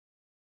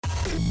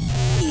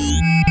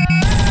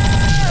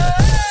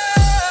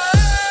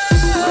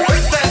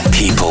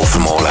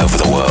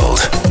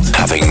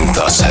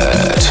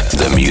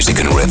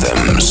music and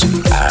rhythms,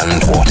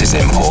 and what is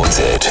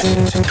imported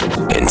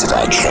into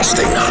their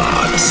trusting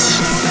hearts.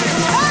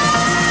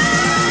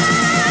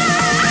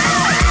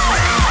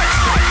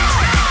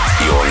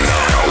 You're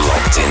now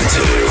locked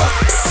into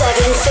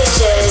Seven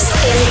Fishers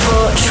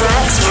Import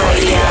Tracks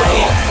Radio.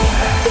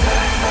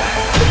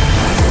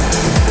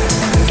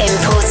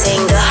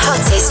 Importing the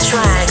hottest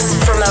tracks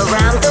from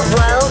around the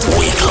world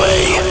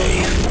weekly.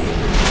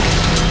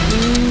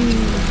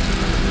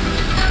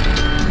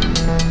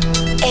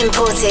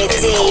 Import it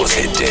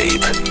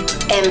deep.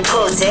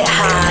 Import it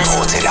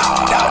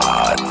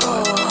hard.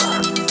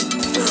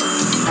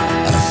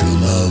 I feel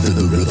love in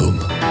the rhythm.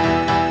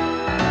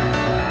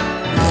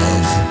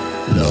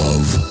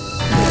 Love.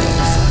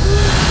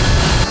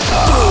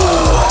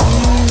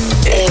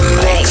 It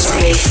makes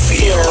me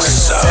feel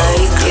so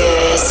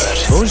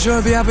good.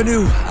 Bonjour,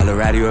 bienvenue à la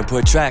radio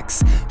Import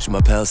Tracks. Je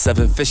m'appelle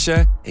Seven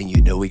Fisher, and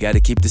you know we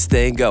gotta keep this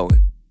thing going.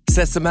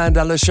 Cette semaine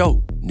dans le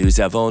show, nous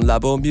avons la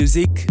bonne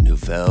musique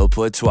nouvelle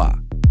pour toi.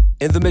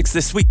 In the mix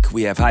this week,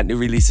 we have hot new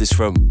releases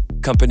from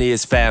Company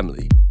is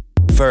Family,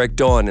 Ferric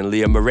Dawn and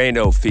Leah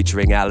Moreno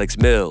featuring Alex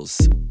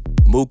Mills,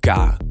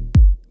 Muka,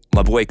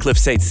 my boy Cliff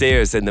St.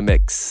 Cyr's in the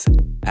mix,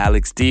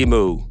 Alex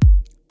Demu,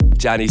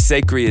 Johnny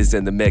Sacri is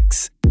in the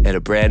mix, and a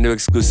brand new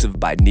exclusive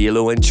by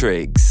Nilo and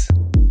Triggs.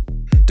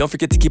 Don't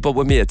forget to keep up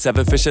with me at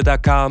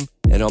 7fisher.com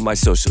and on my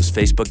socials,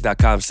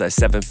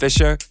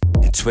 facebook.com/7fisher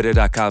and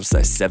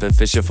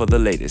twitter.com/7fisher for the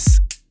latest.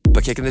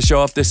 But kicking the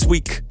show off this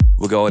week,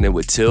 we're going in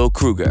with Till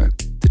Kruger.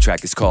 The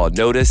track is called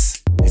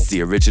Notice, it's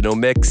the original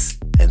mix,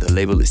 and the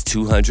label is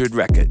 200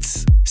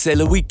 Records. C'est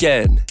le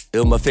week-end,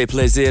 il me fait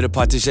plaisir de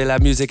partager la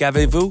musique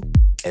avec vous,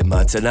 et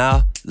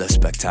maintenant, le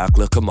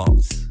spectacle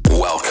commence.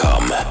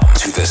 Welcome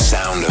to the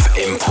sound of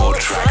Import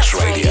Tracks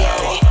Radio.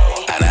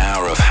 An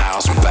hour of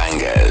house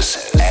bangers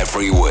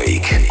every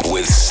week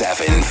with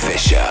Seven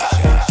Fisher.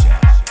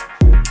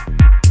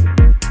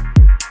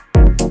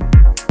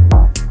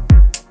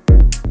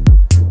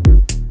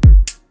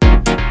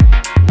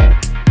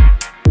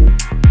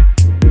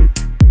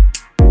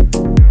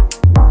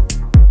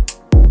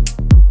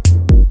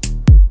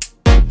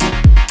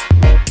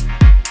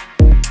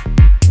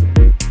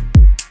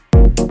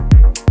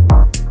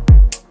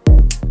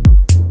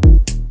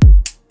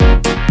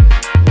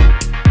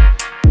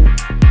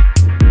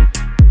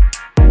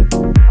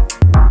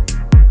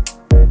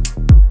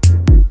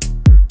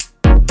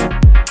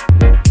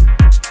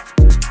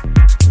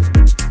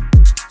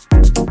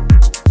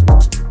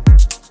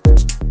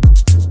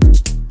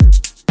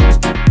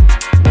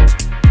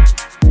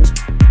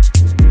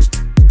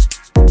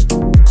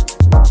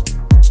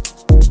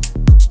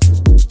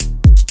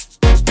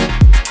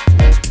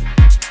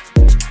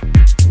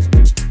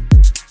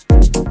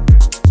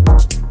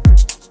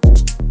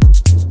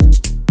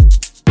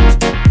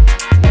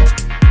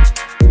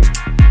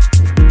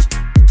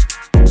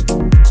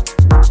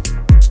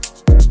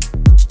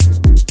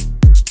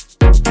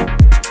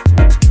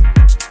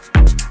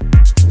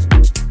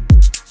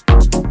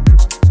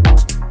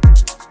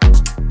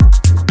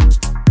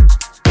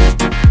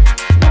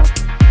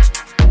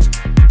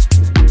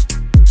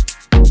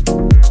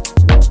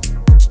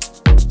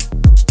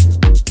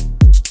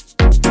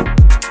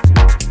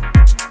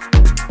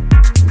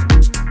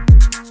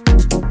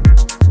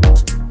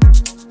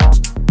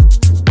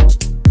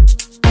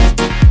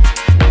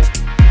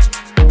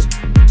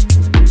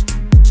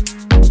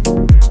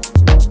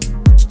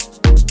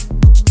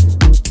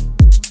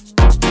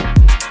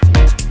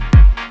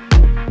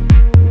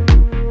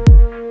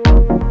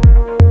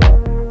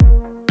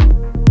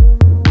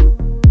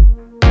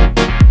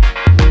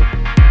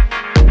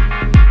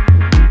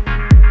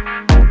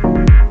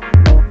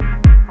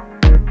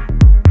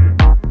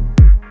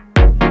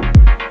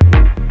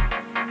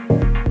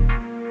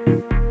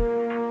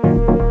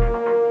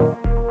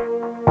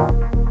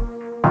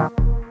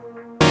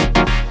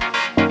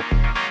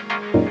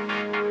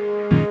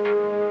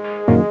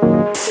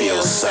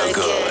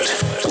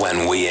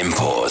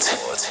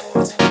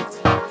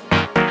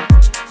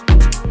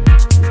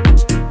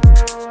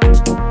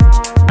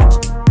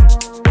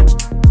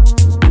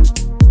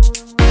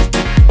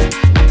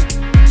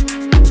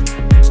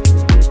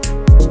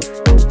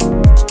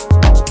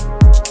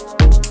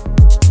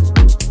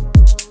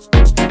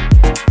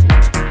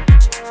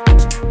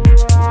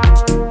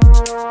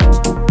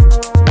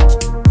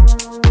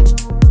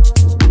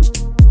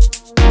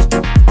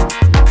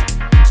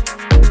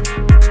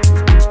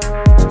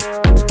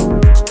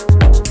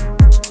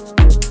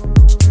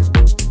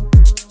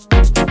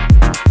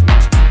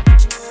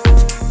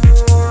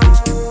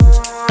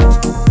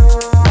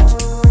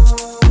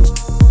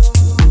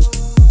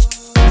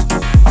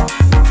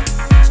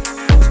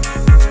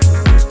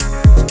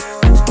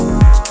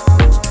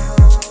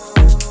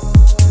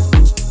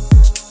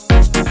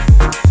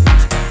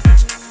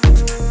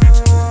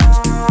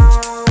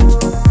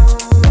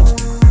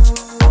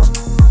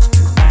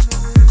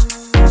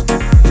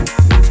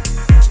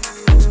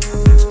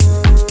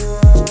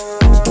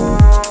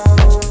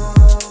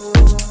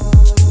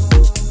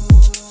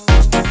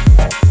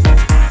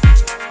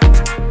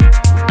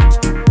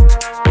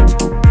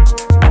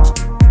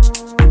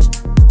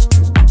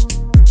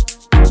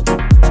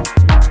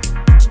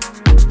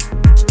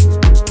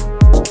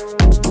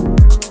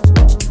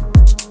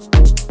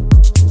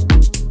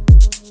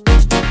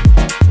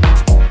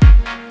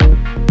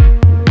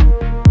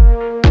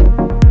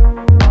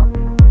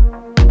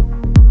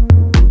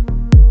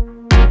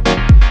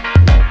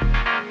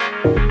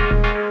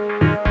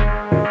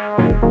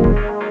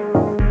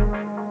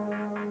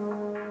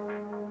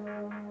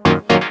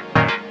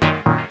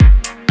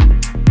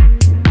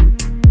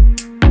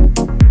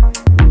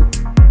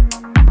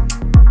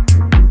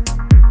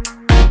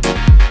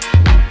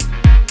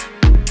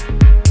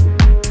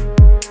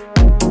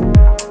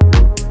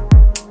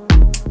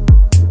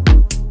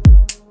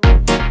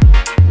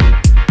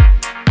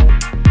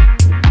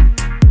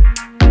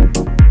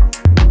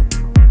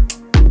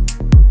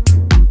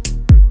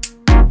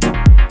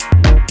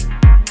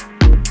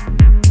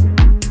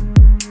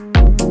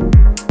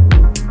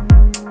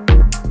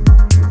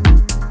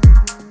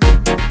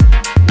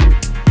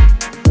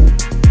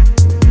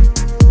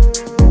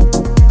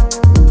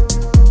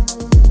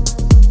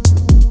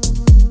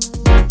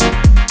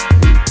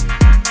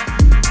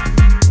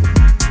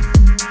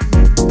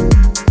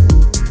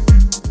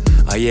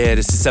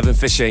 this is Seven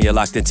Fisher, and you're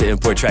locked into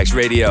Import Tracks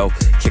Radio.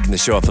 Kicking the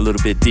show off a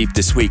little bit deep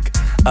this week.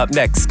 Up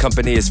next,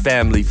 Company is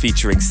Family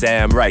featuring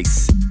Sam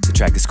Rice. The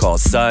track is called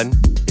Sun.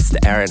 It's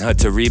the Aaron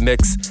Hunter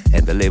remix,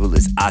 and the label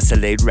is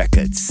Oscillate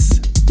Records.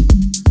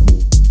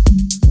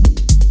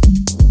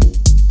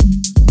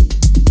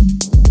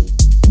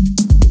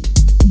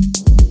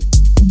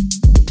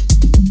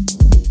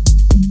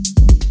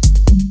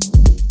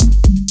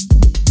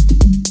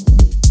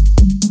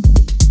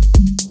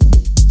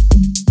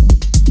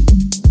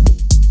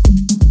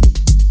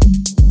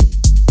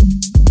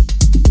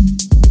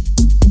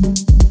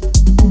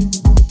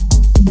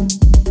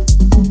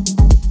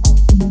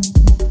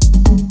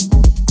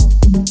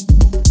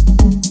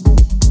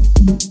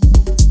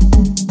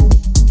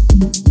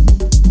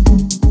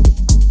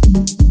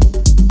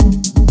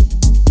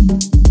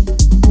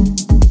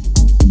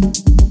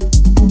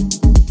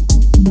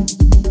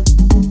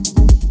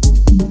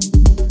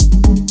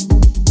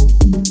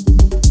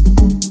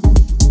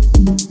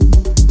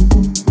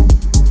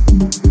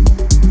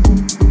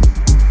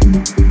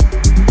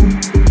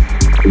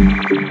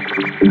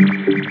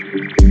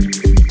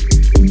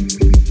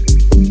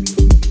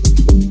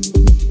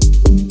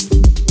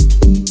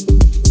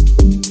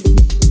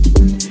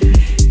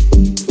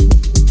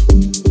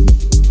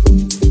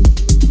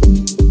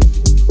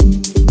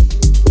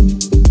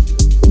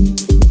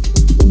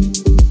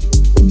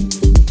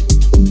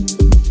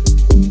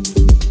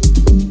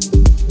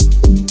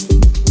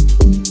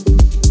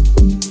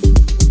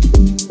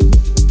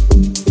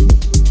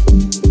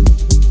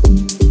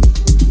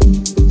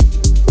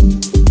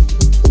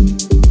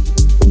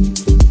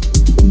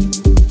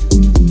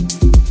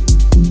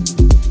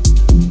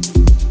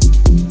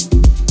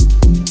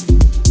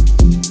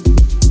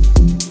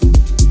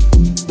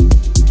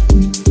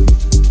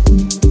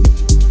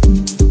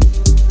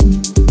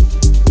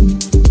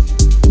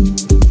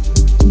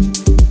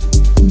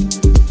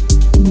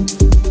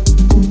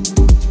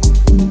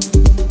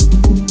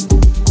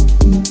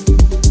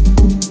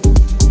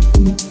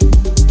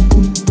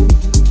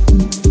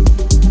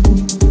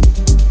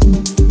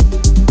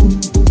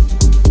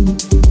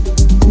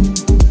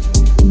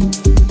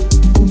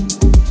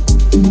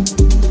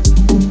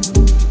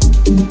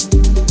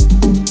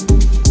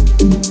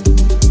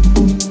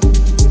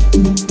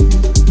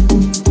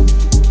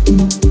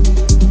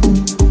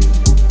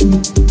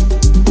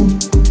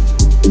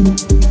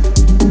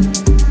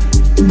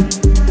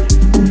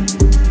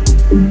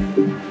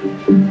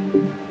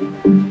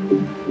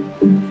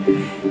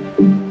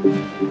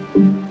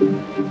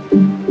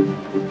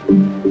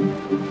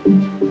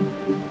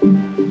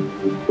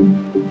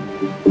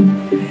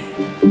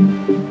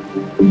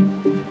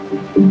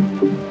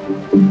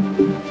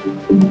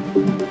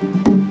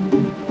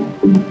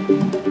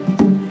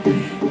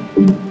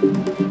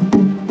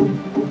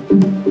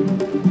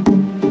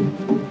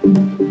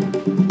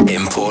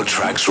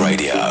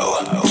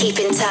 Keep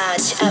in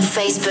touch at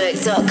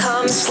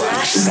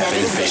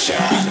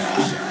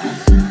facebook.com/7fisher.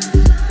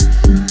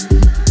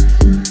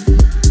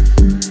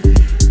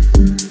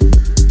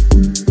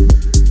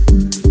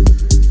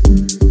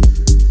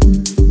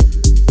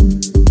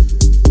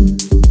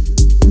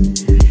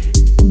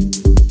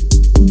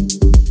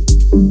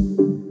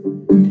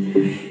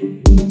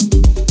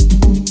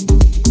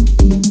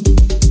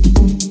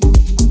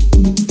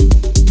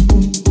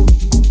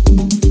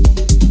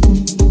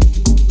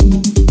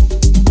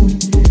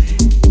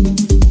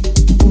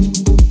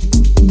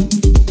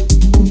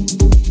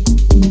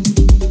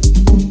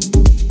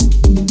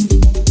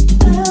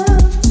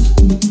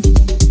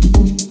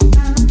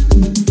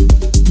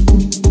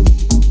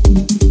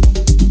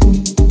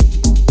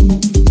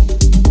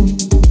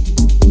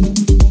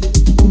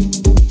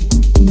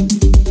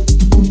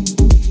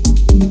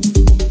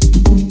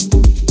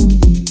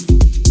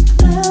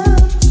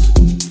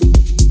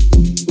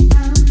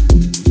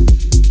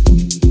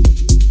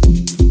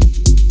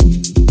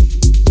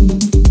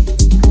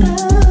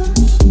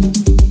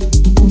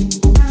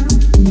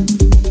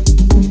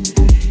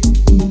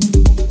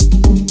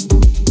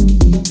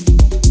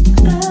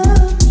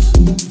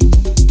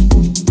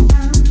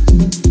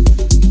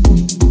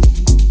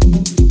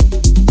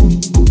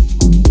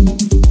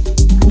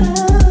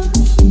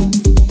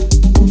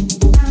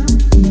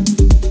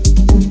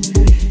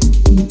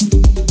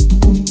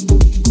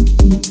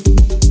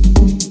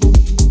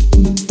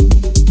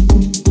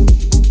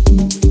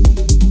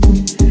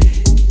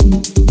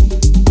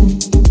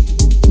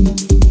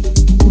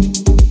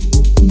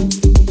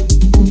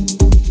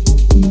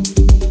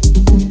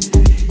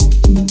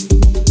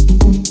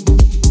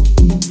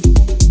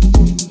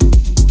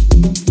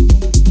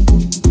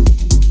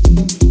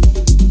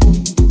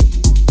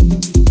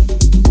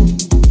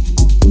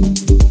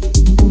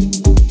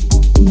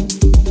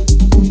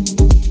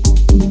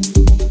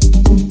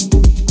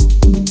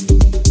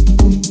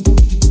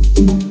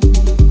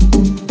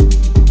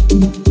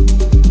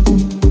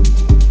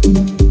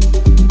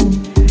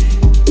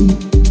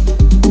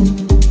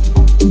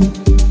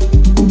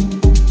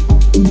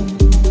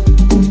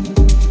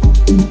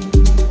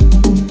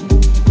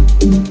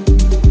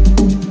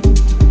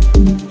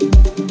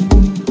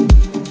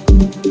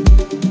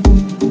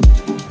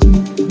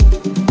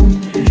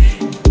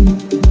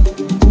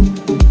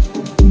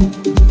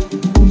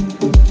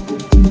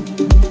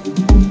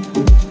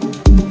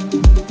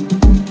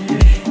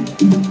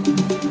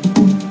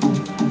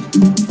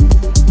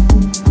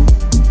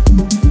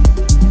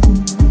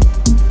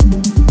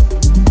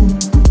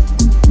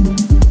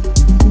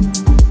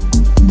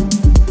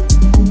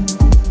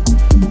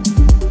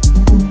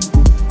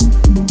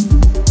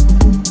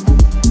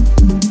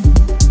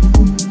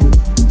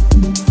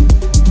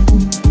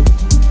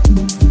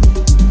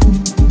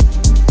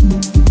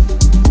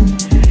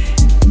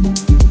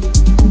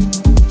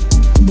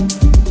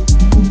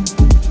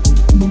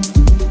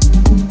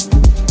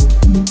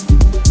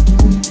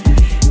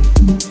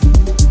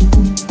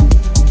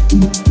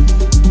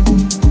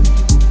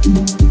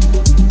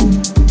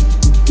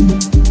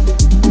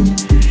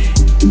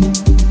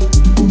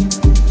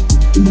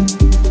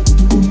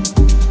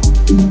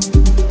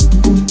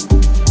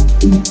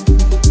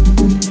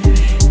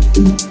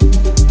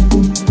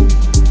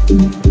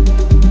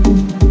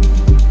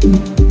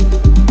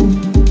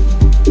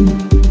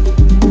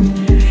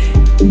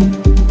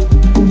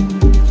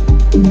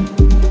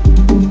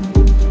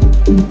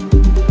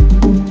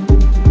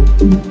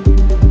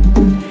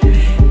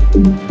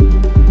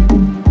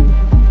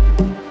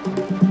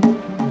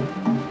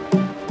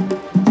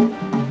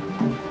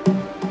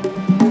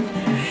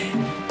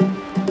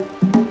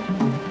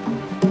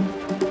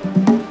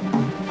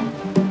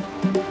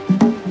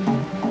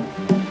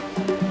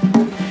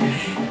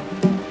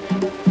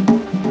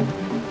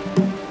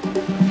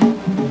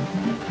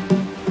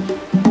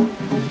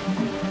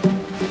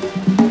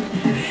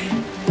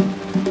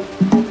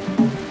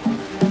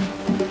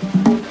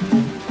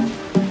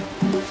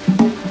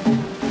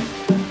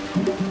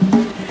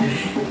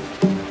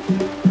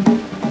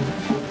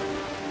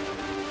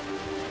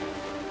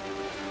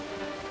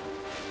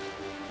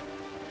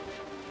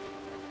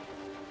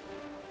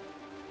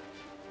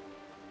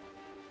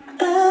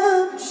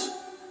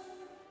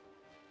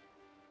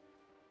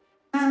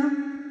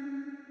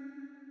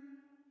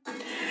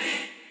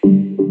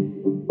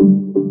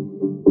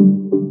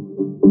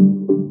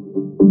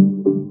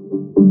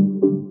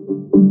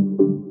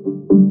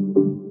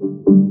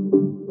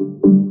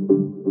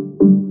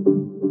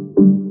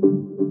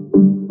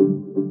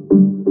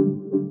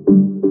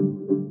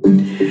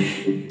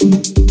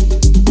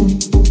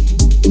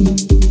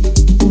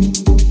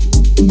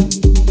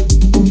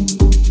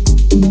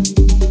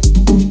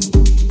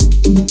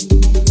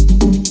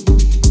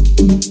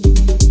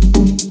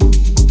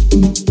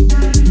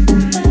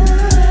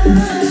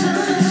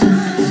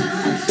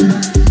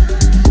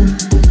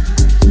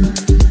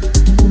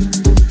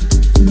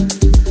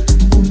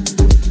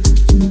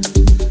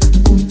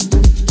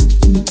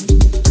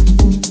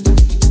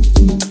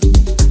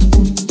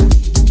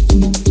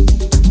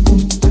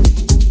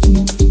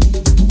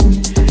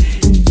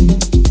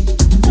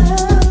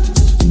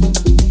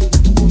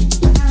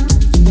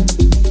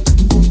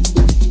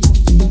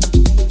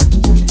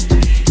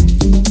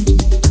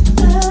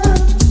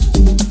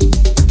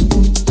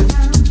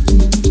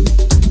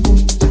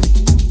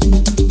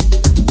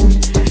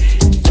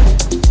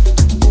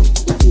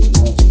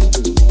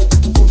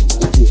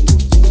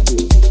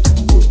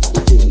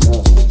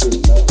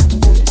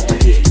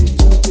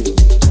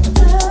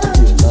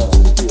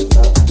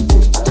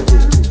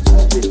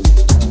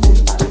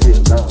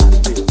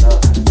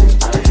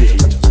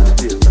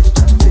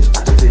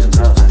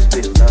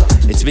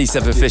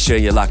 Fisher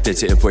and you're locked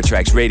into Import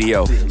Tracks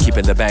Radio,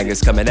 keeping the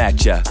bangers coming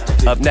at ya.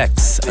 Up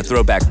next, a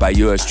throwback by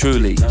yours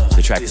truly.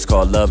 The track is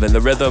called Love in the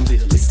Rhythm.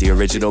 It's the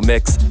original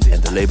mix,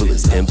 and the label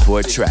is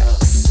Import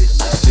Tracks.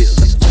 I feel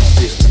love,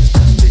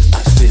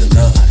 I feel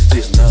love, I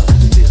feel love,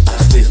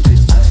 I feel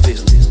love,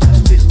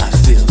 I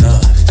feel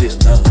love, I feel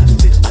love, I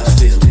feel love, I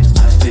feel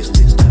love,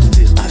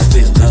 I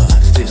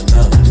feel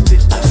love,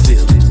 I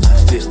feel love,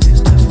 I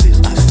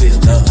feel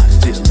love, I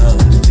feel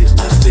love.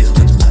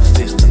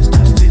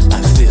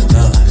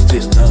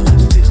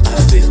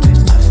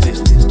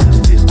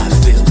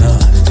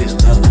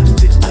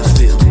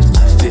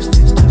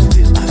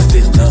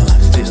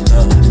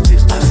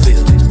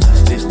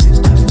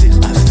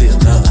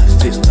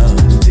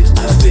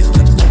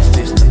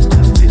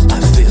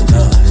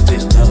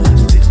 Love.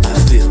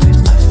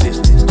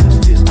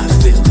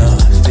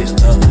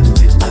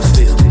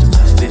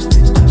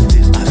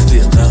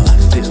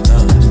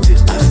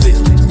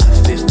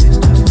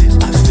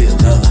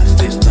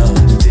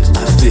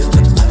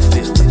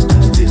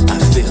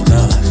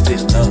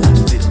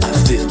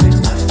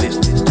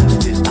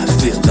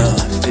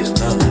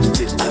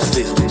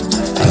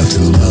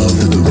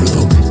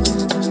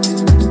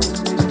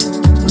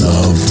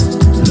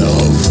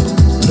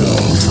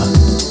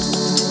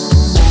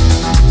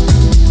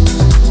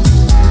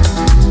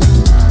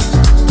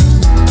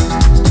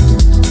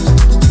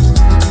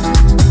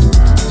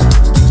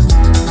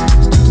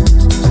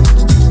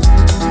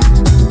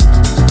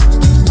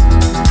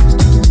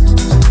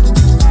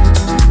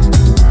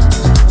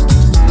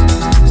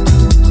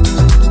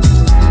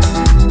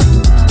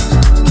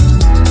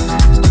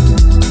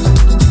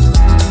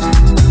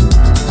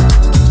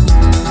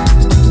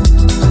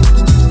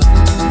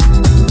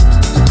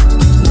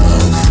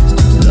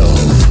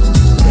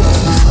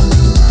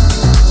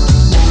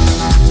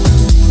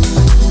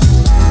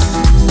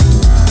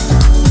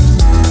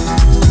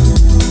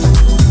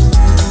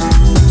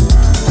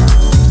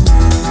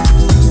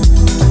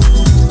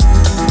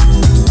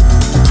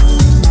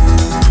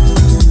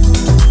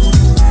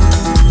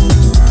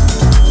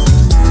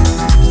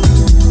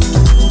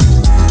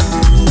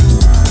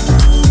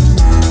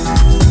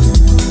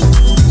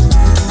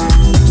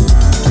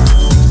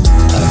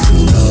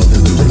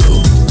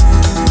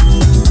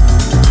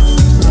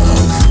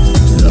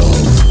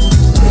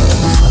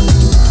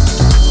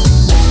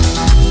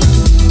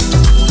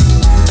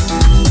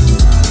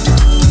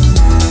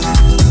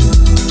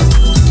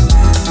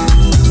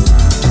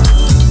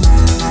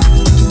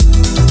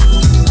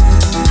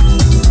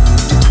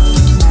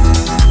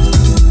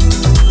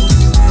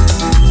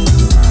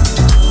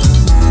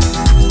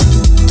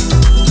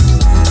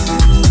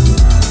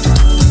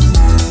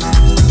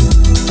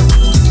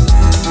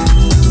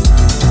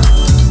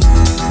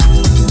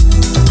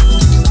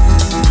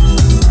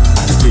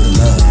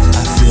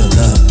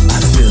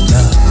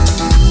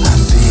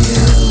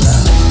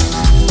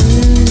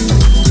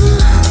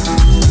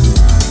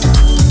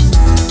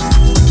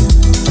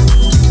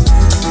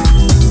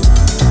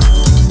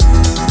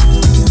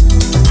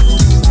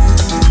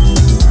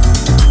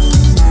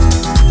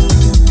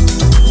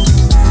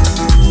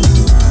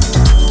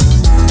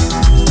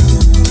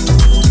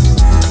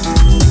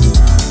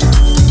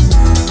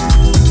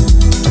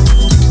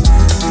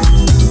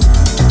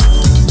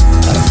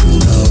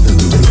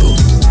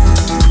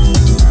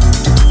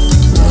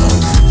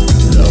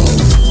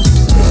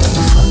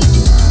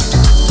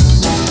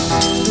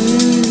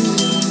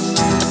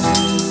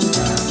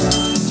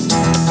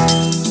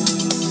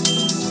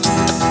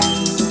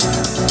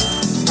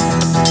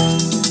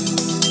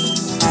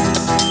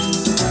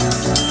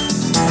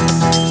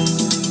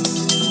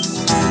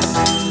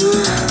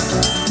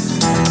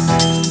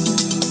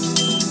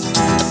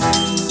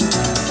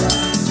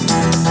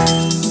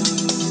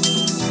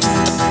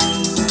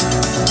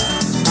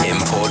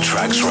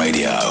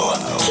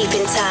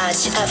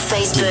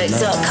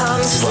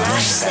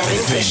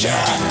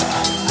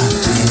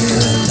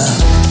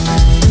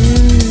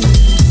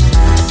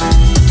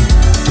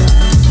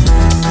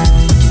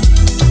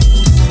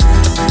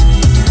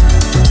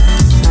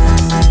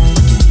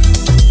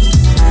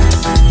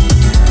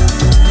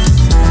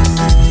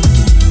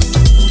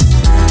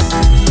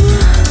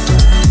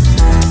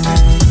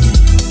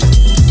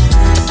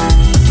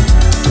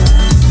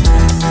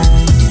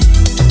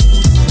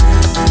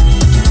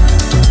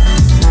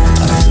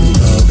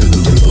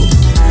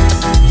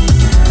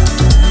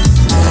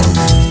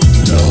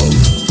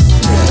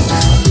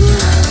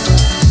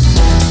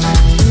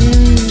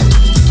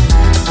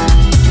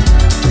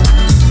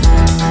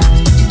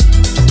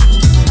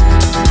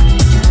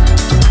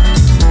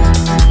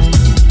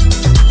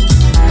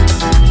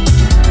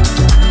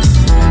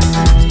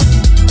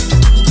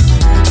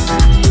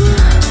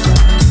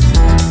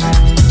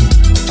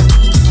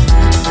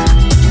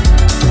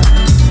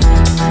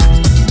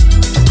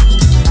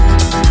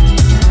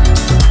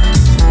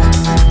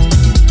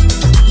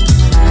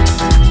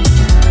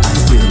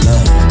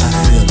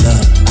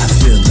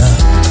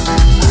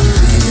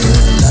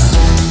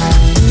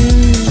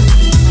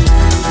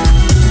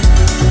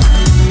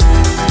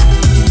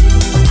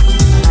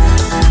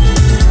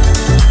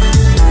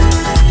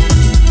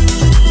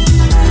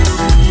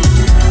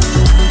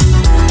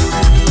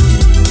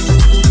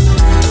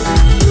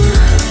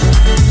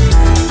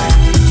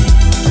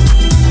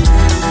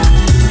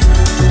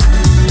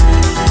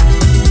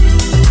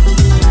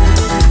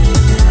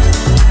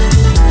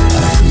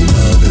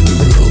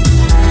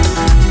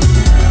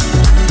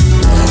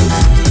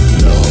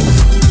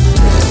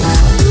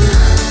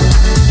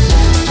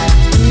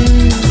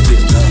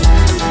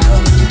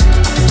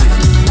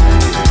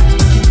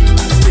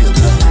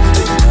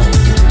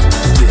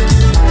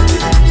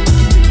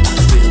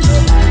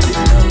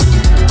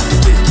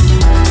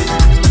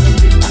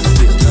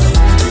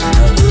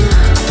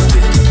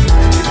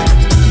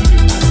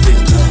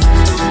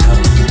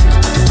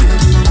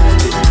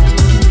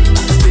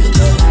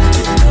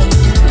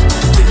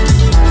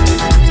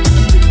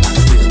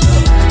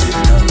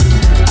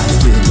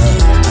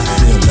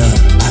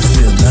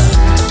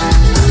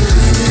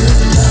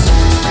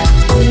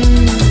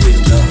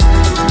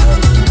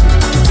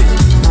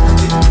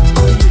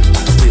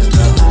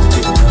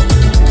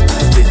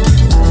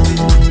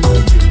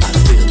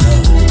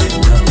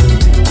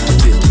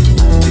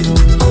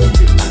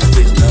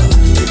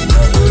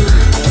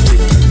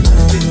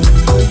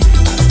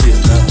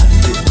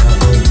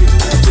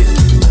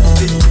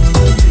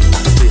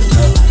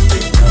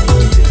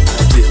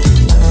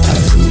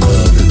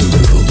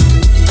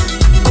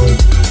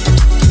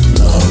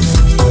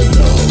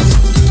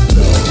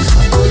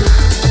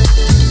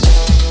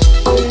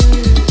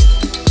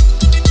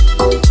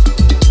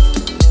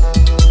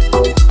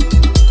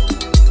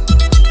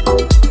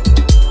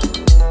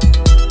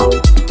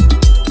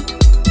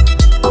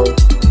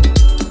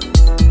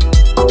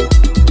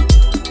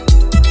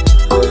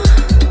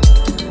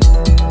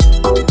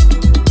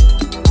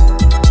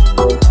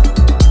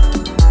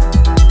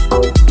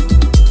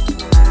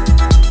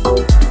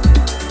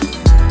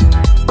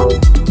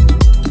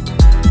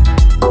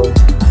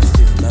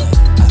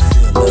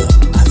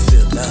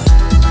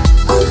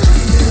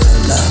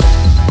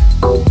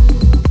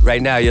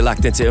 Right now, you're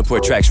locked into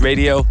Import Tracks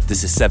Radio.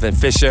 This is Seven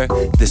Fisher.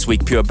 This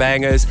week, Pure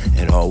Bangers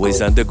and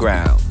Always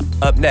Underground.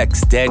 Up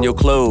next, Daniel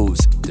Close.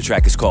 The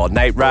track is called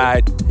Night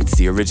Ride. It's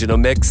the original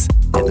mix,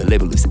 and the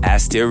label is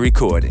Astir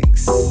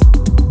Recordings.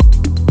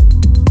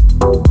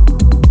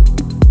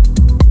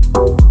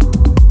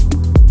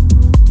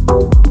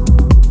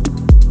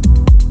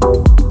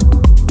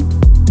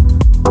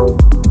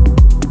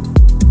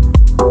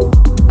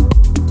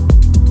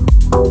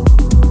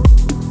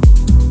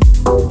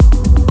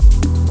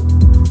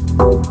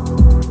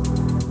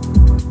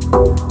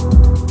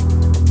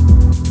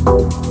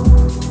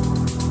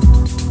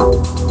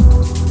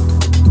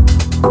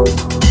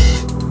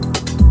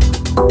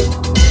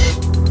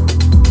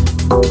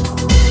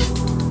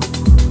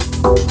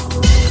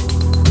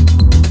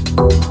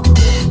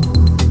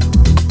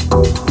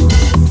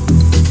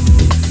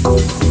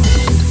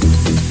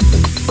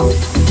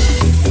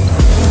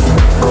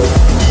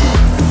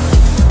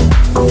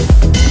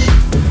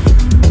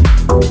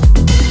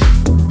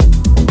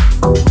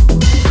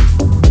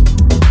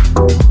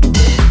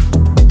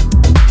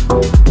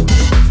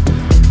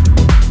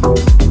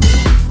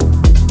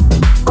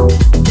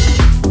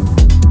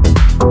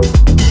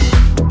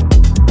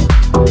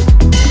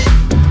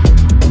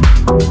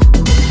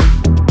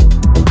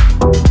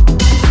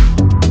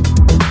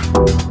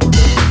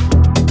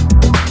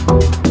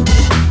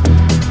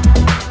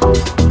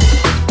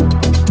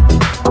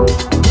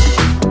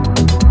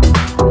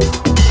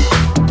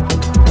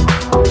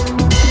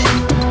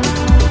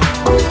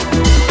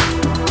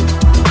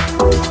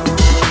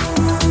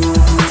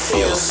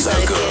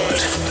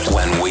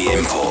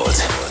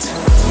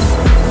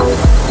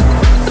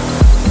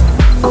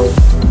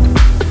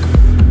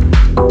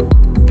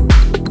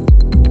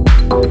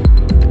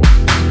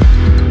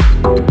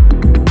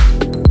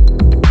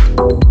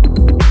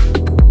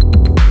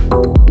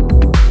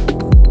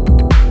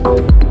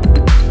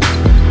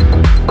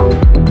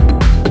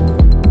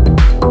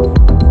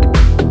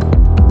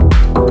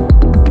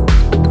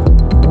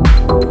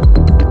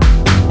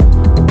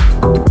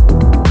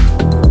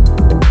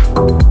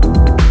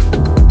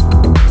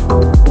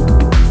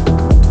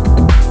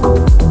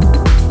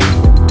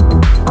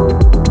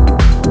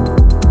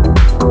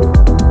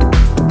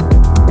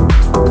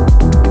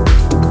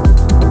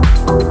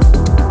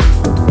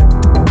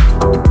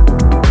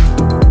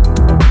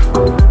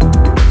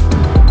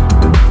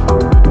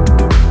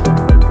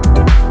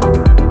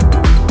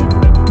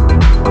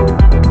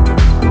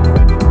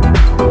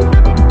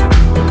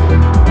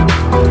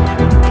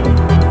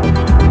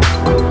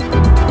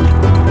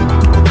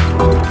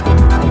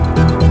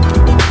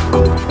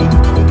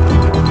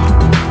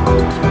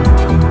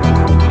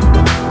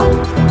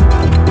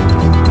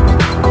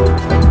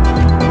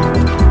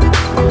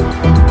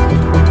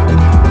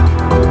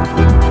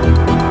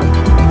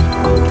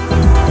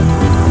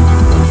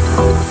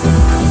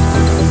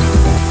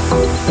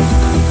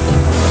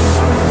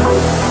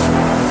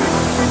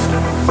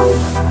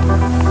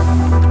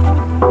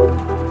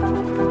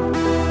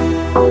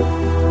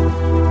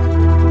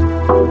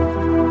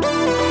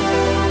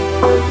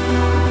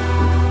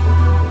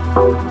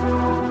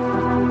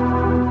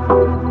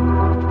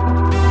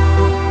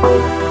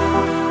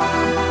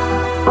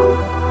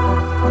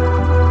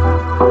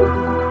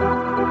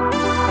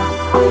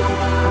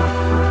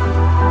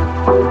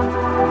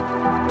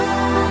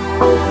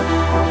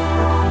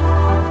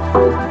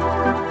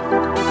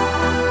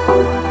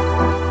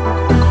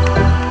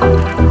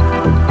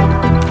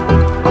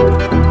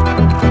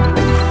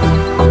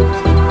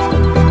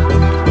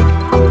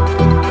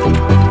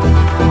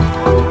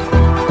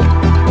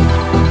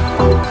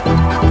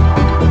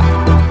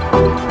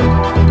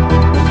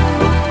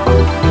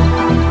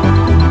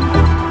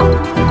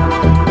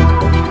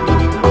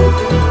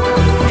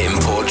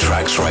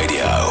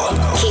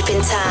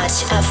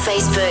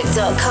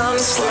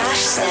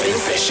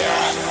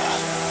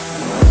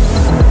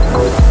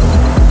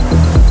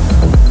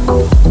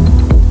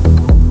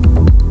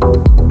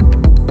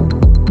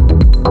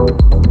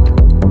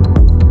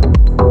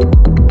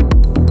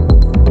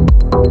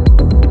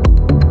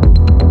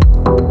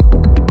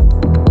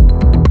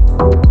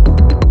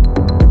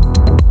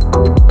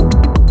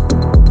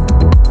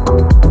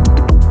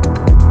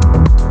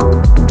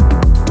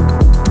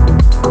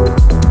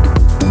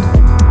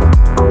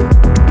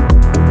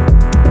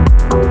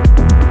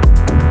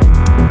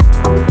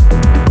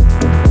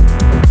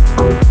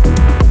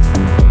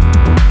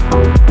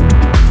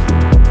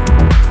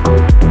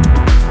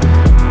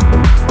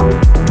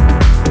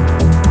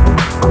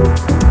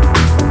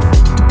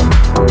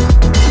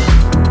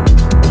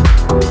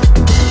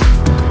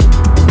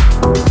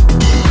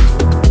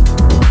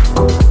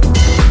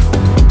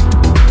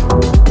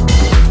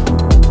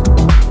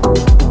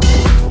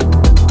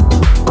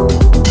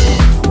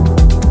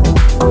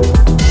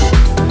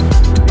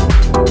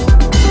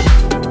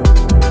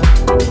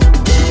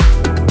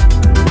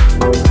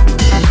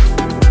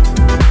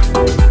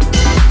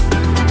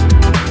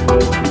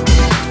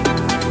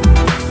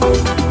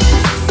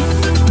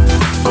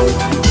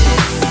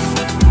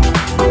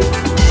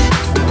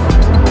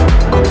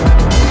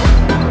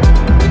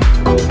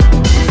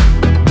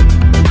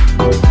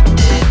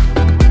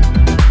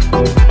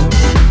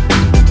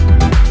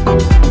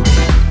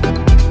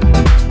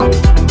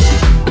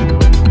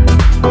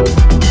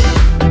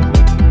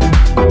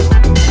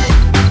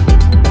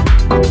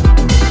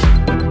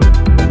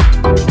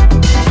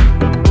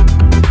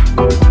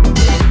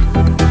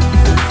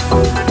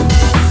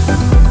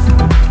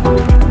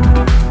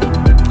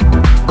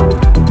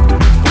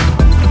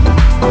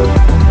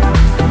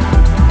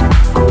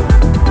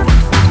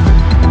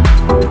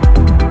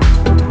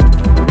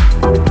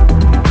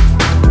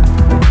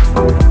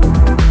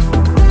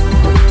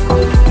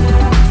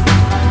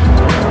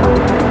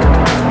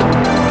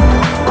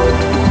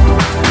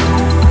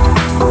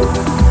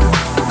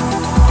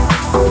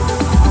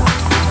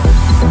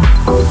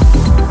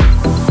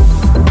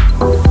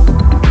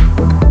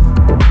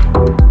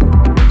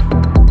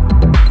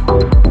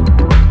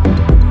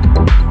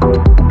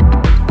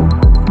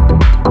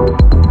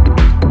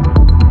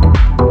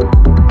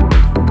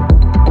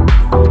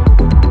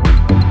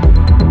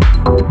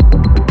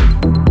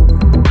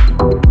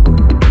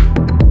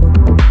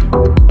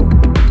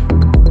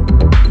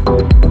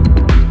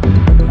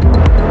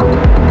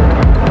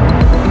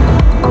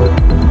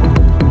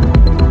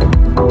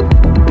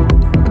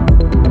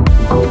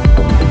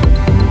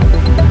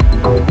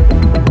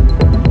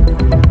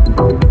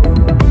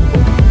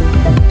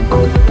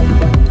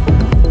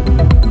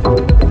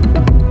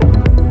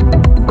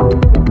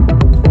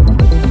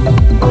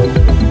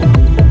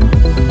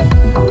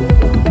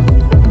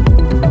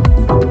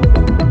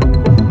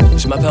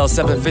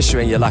 Fisher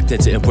and you're locked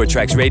into Import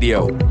Tracks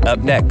Radio. Up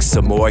next,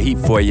 some more heat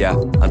for ya.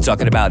 I'm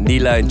talking about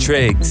Neela and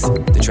Triggs.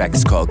 The track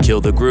is called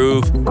Kill the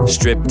Groove,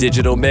 Strip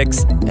Digital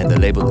Mix, and the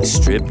label is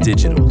Strip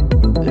Digital.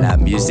 La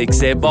musique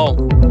c'est bon.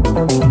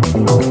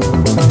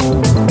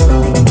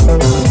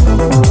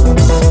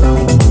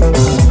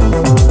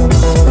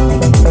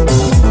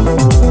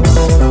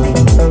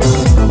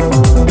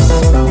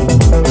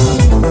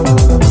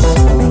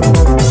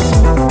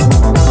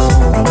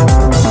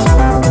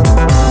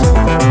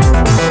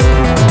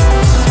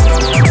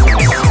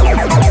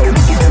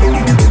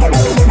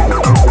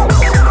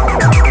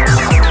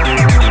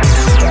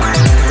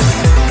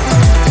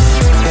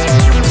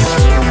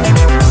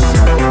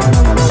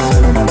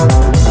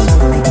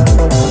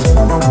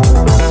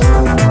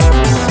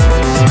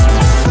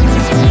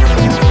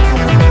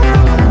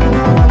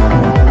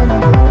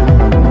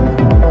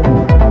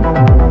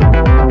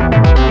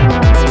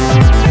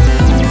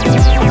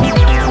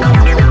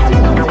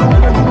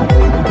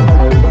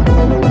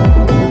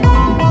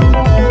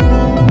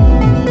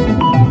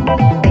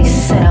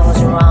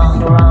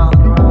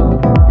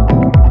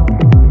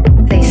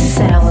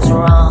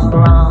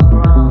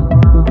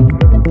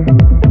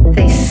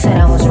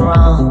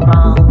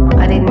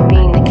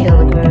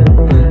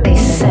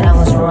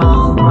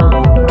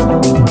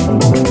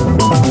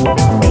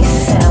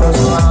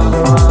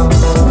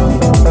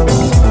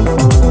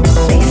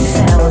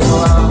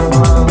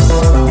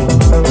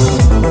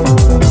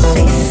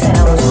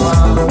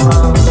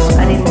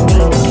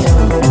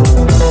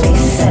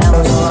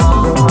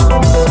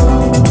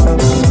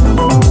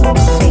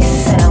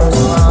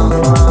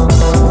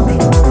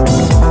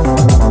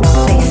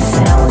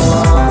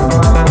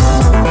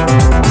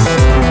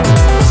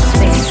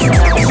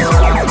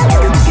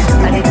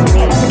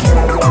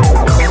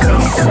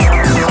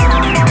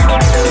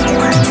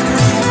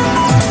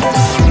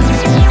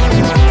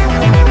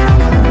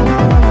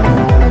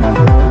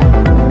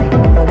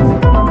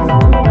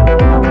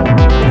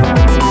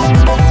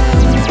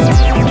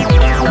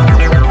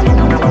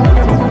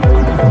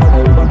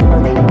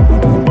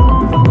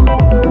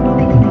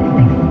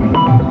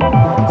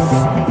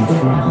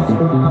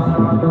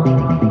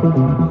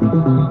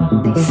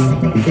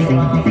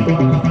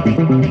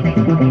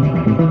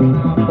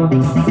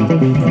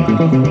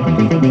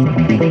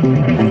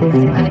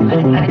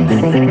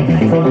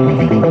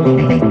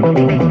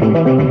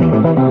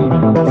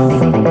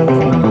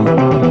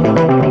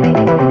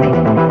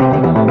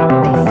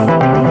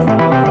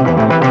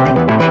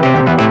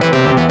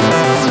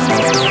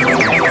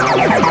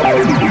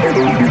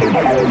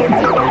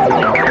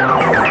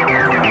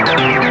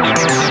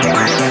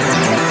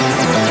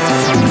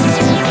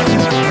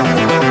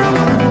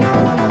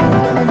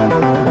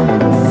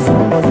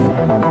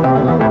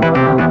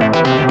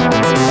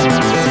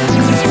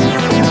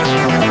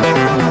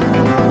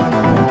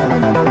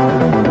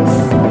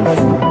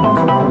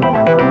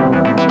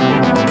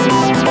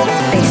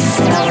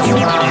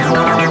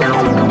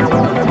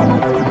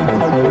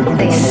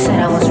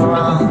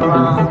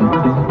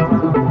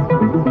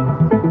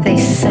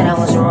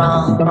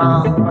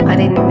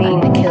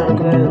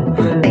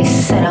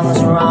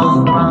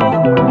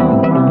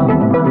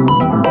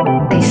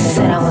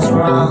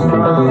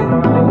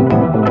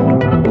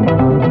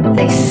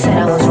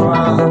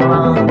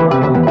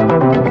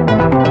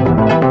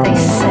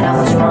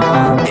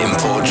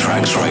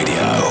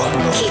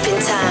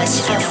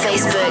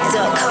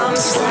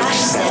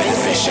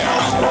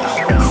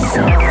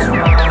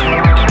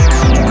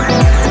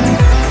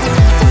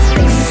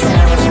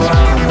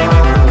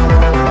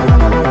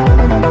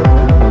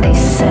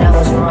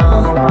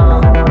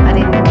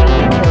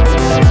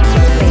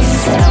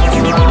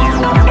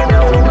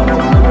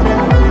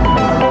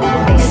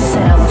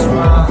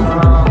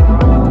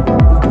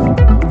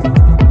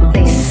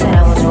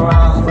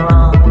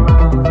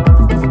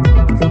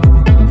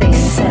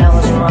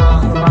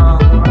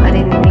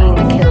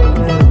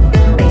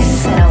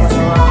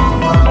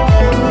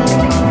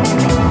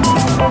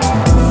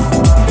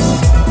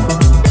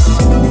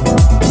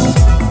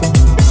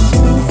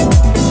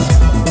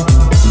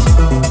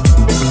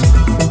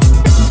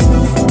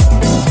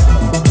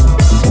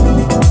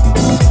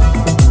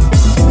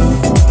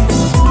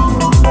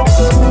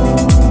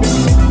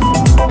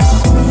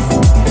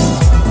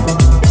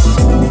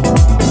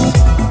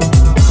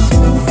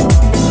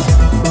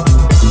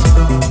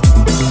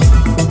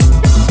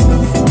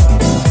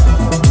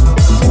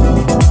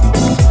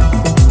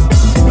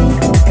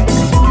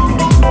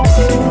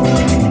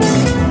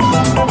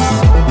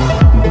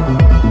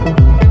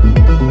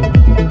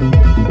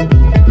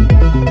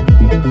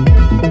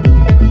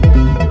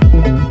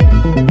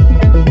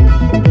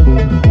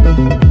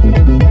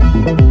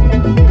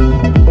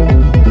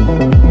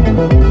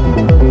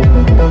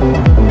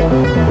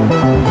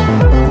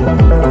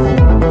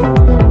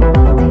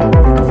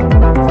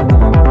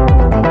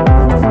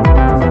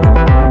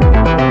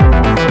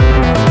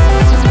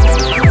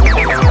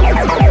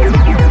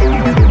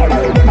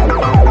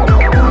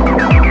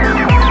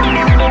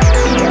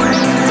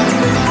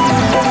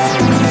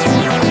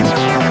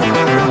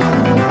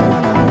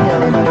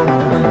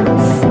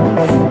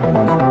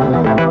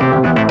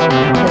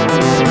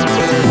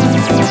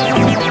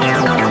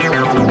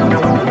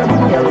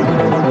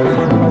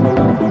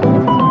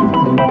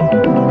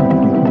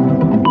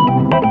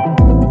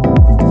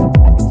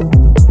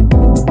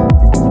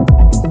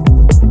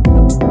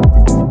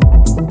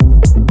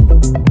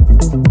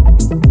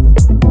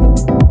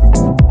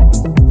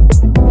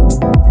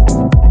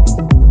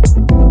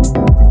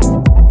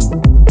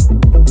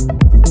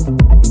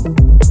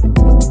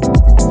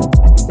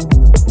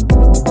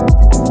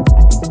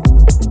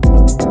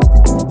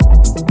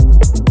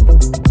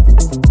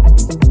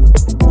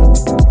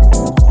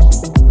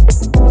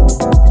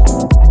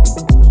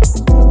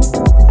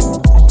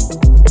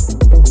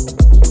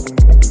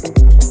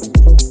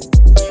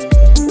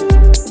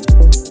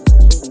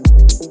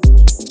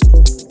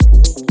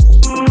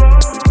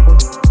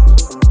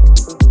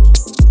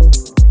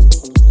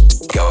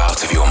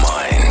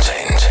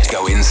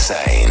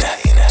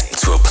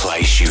 to a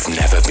place you've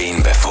never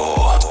been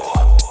before.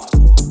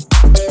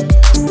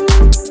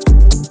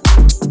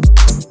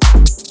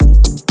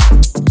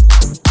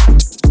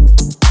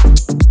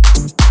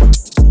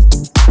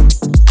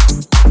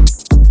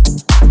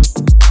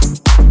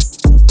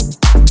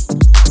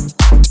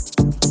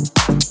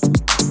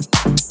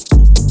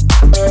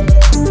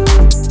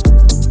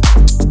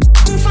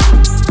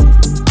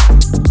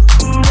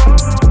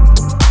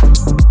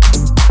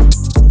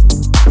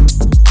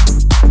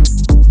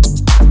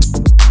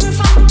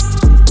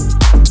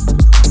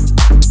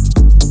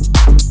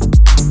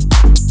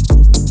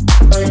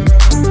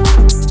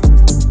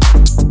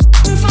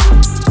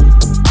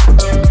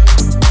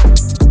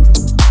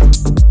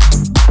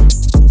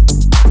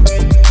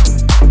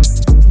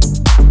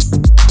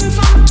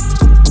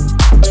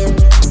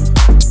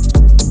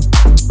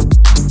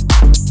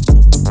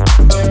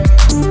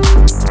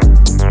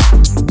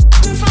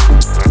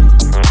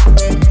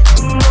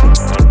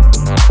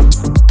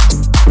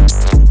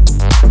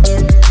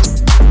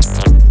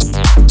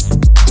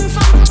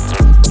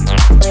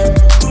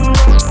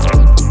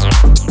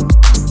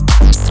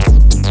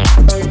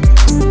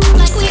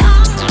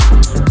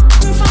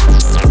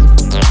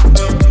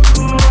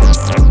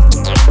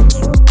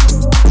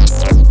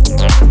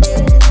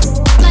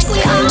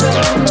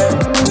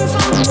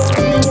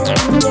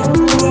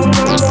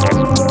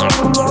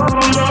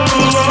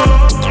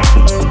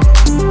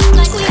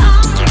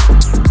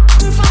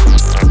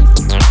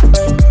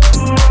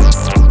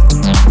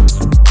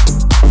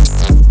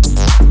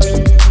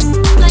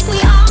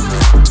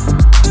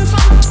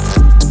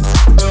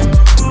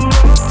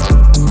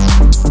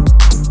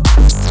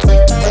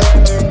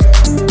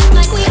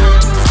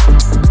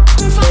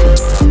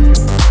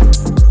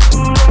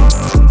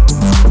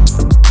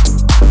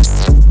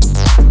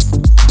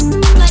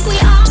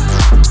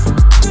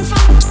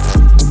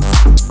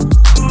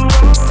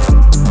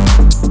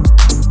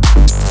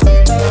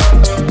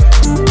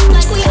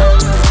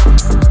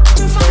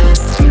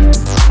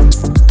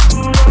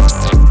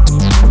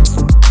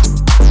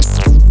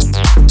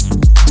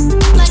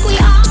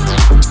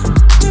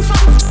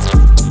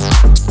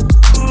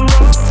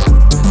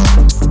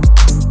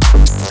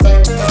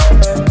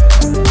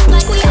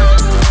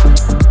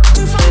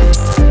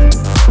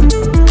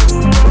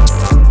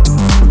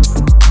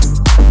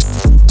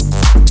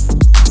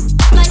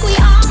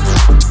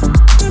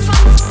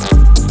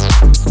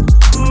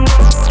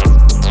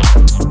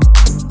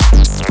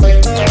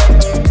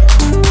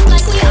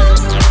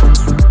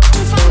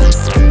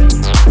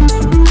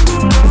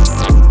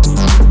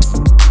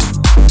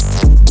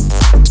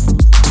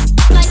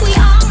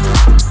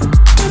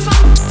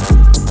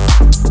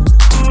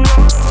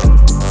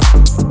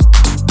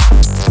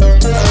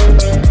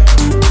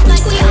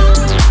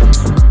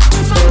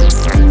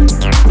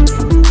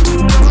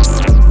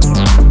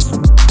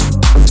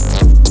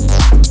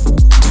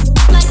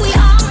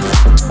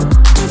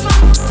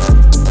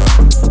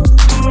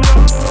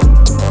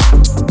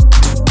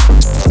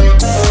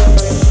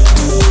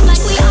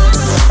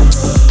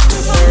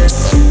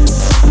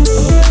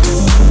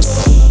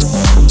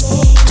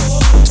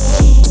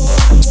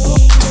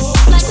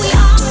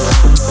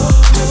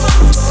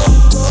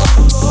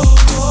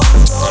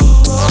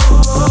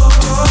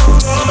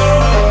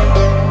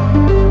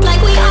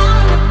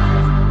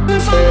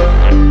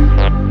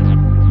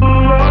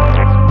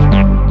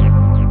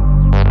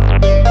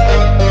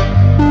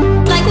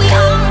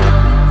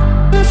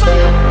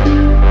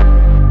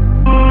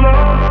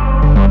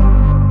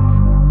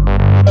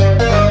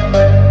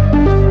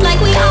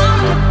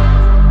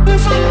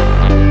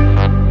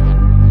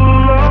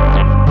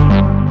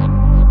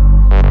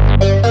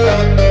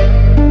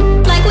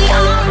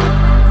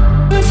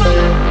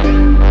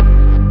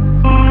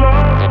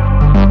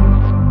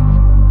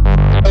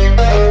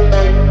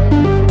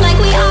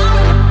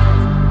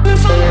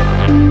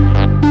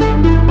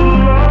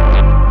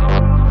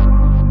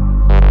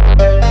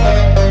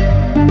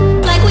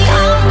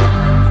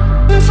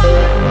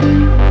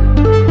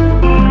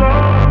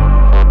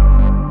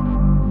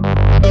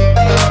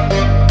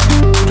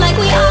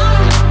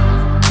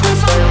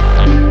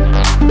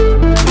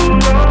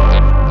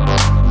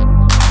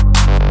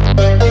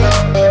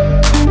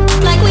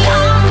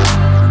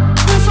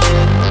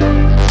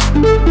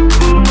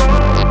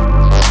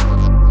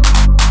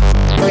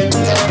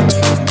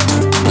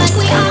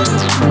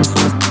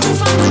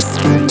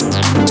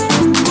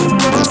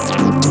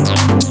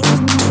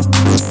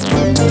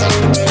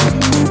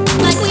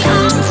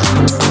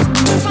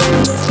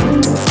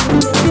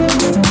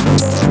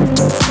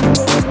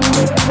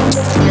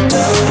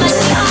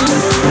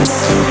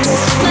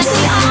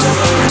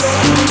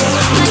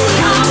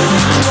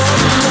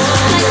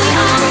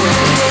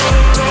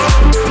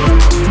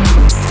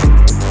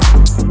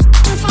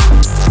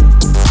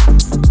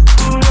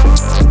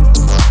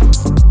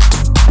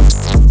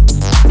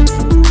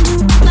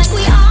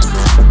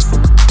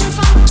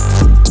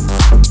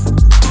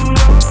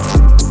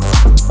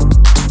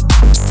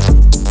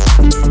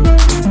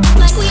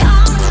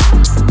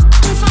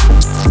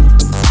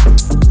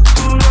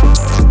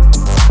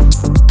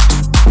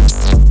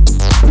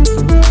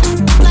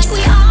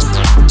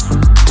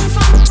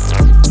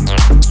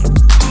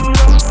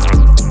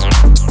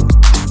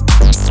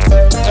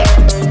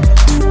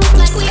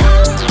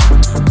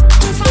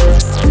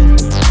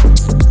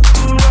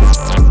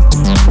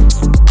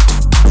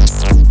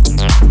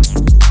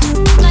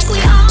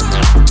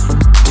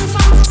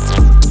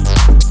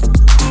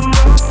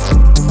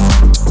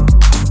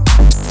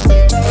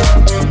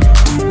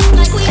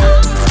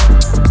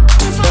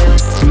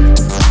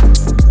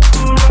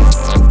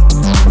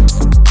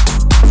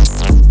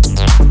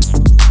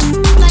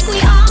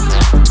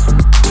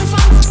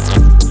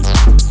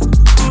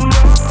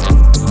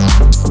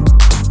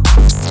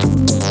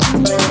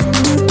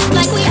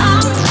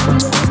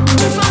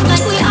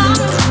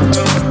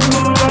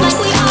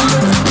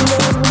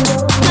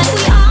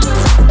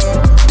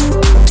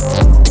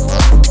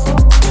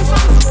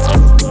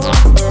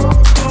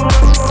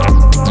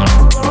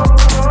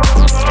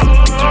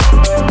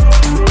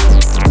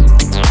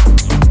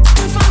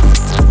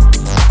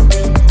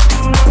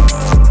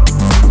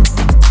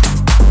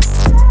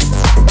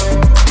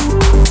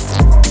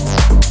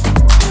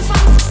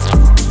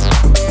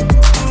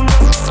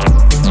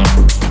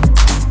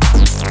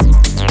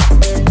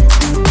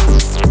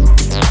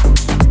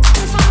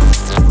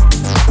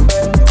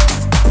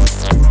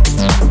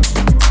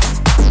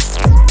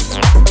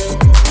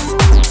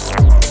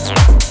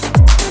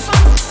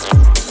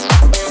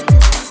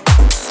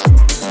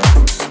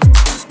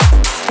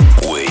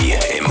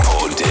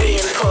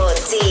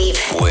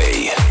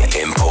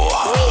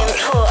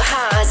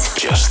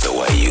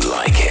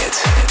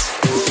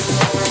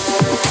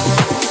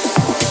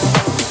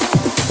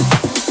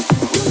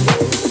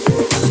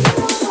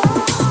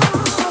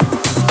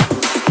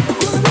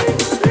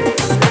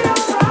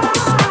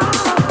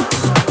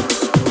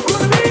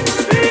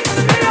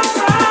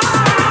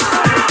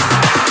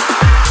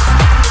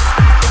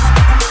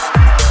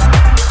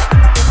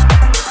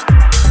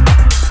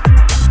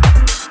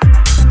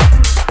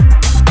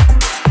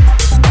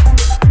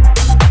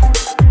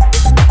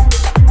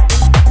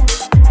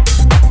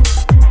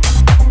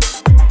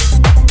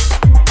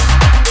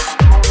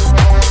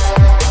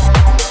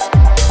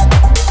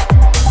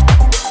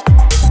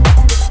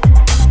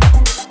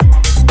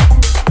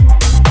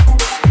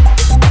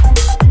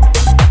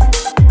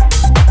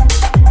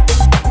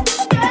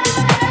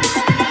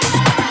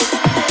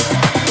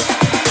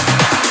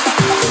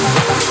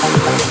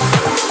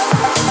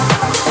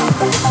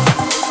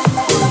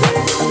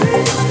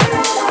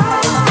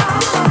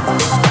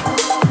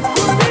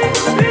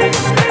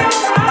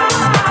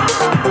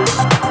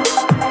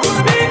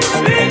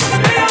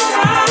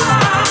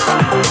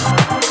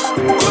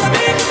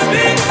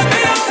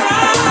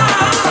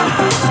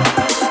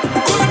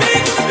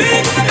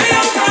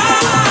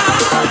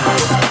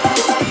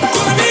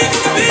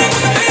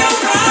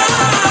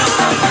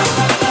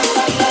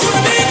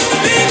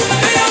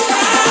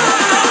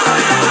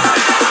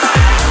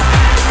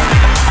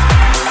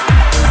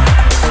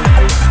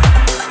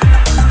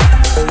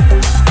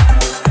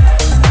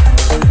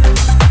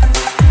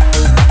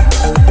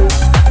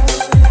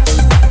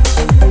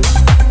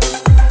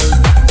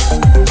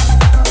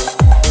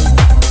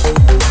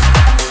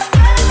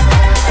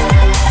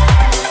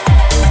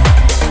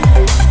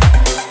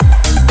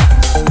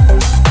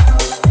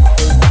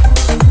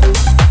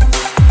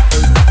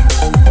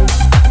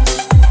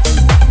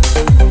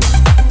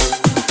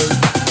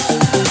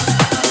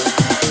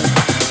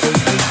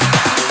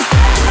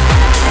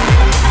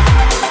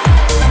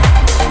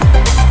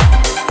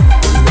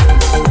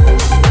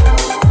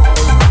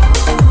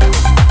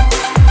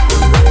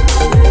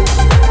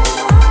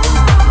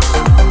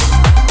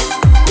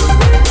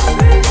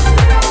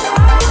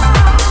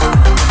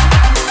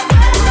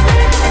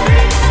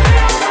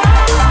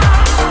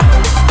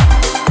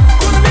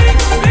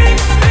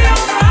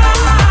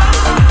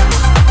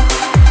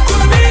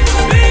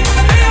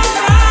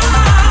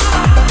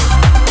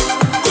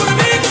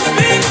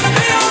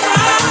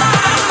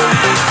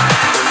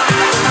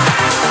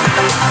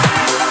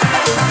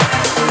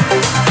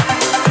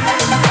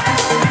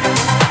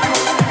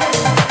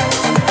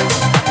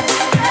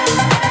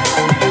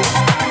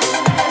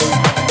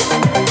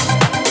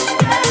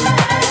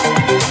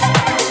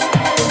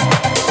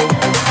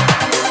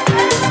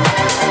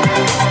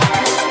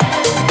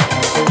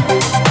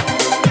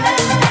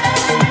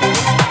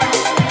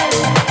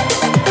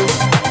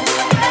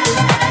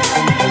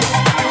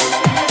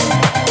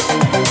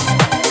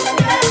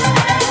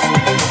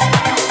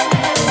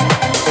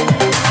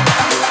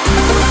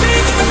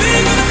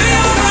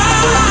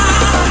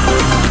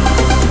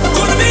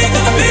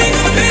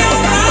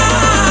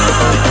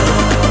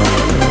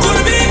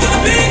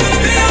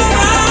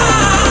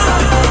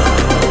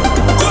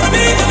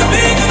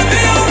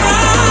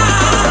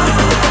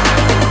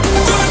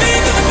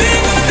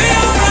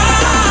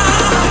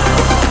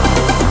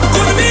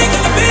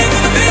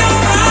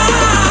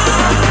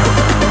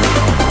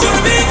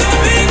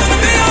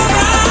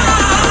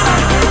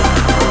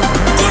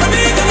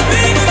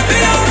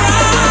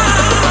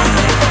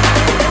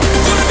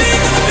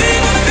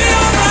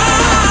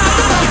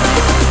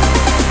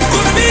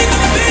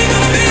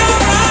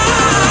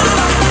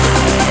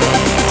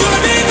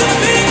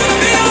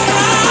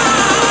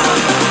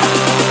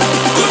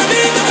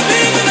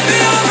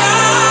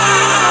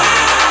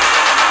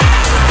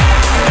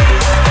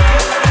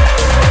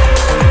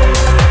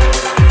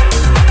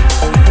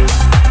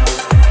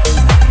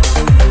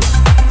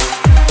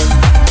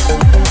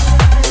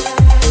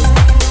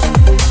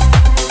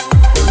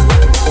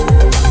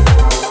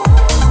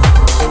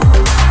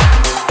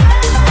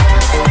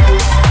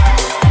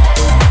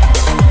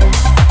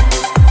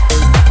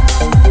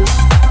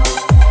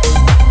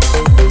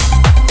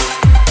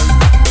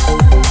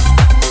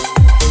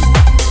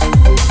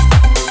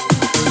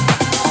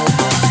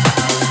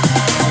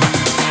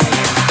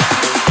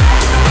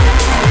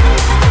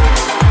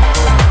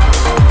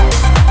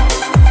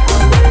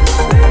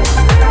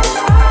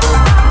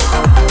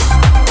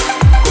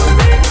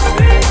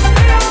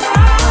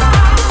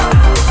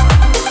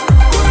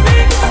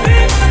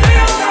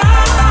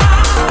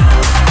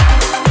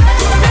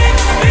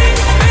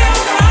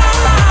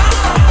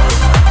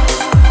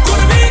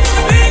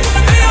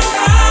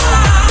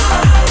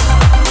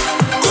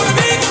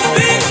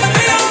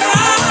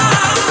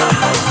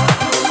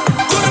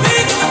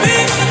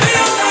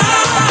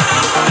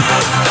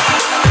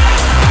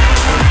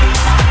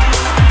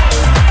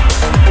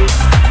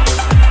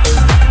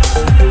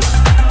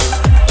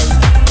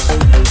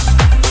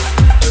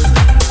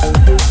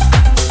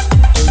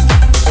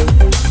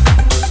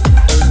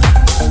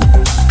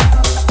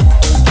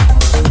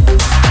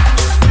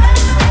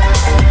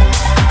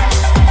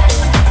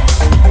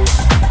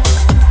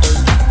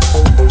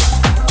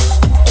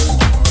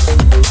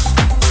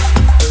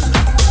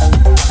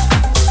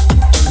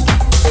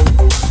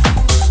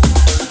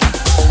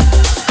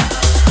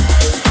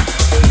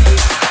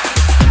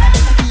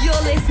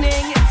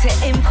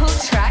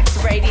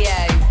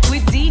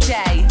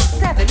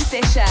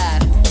 Fisher,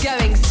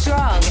 going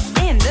strong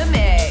in the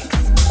mix.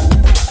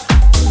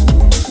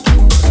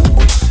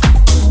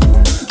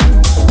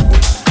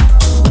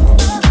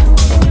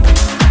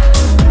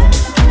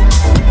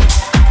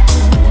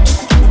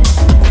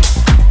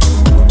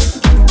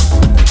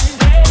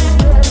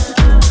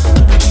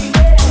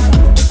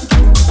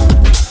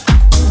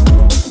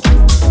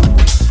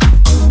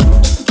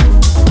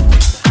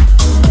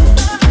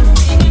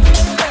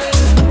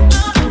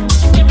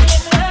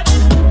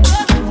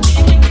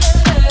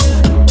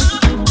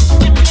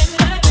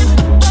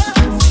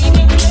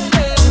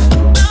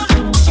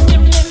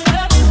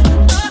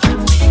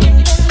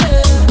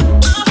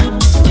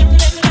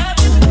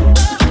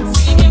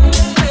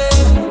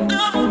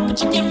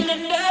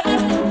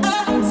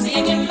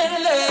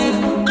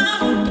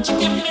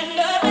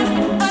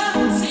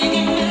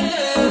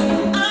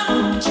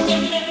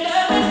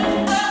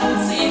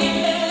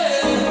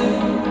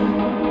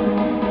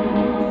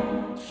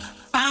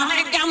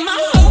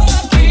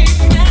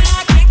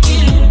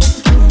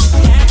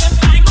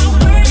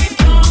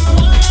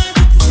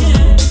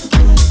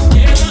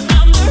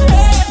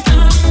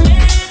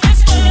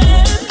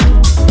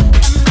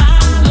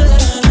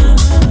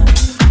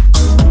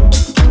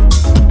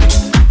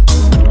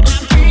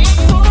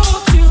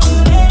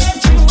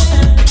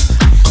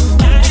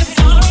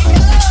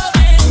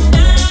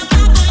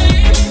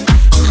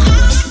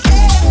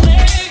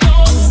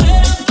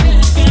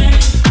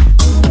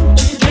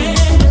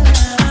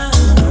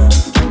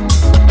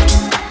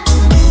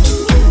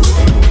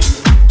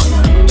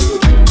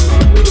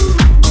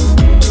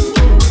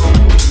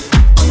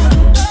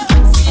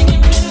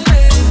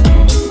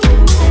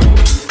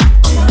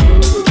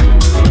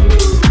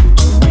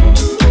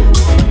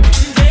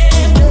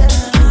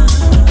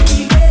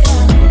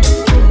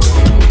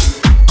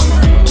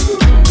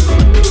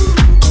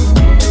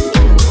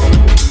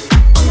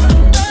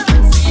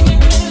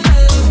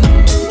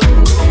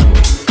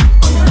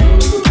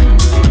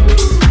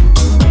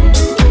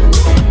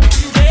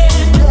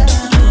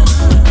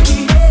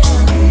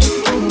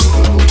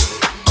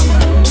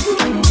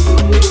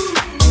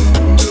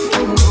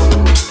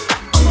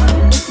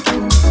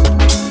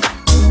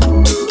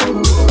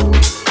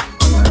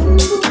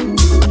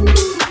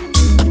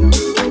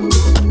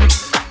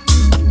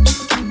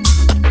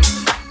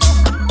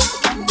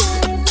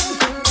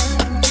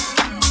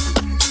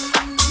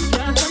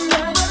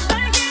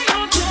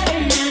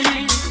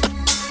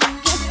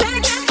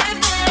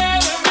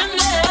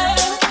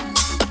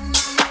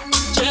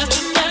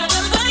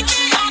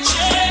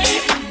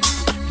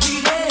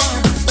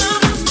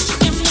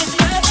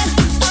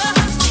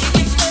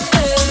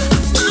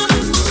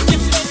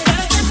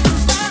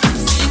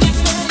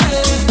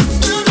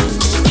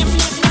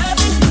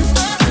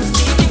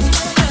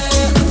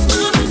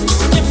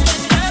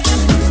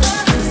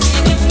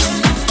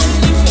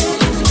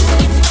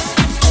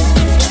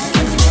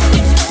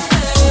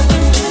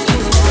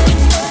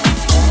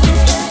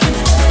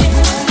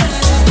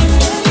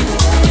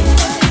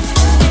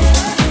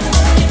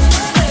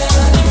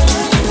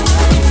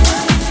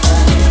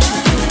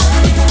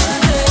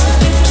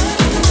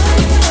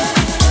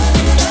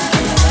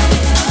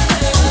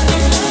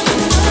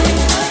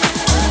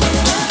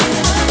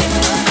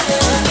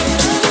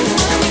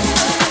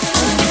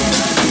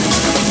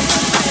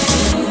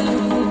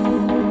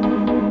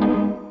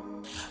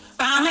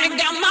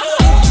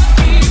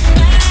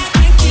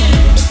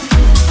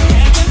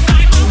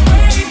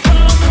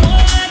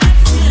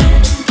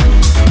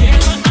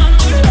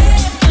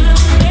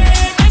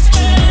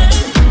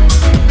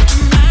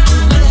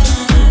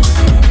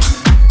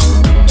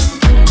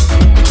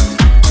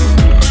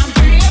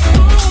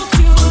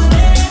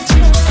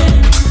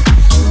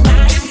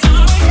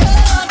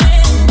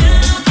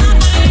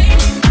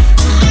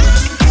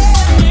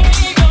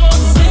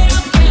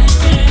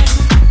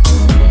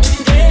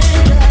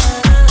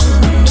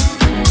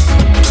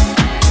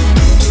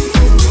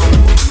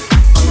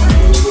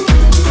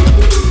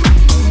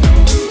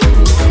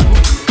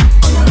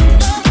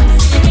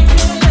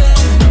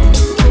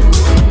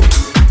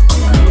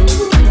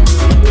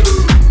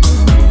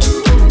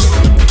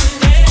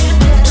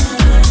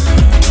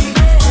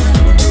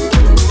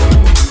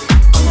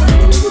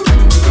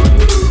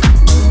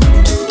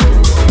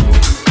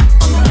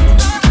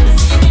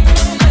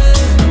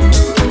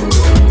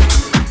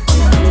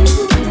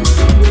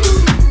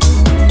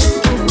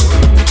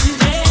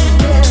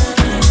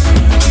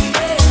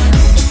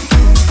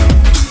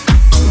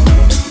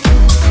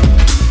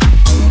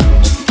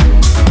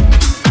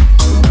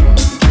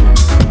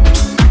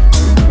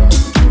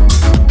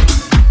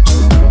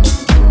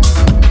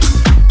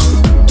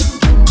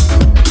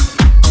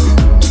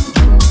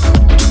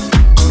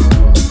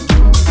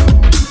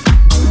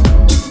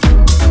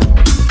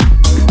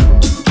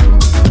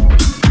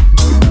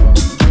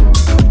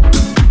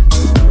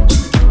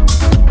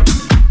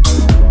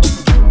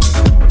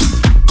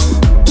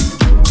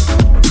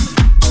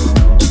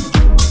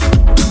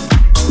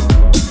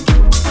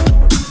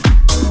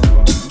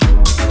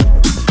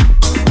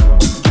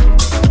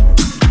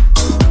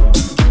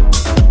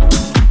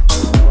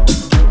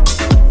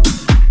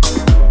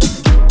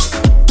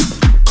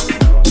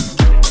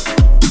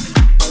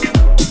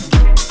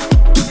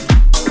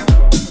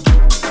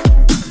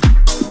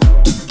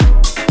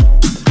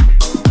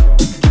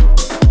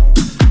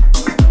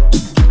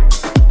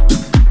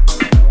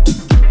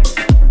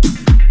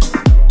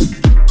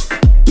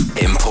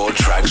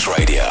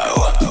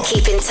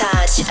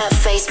 at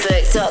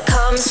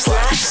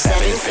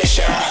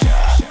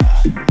facebook.com/7fisher.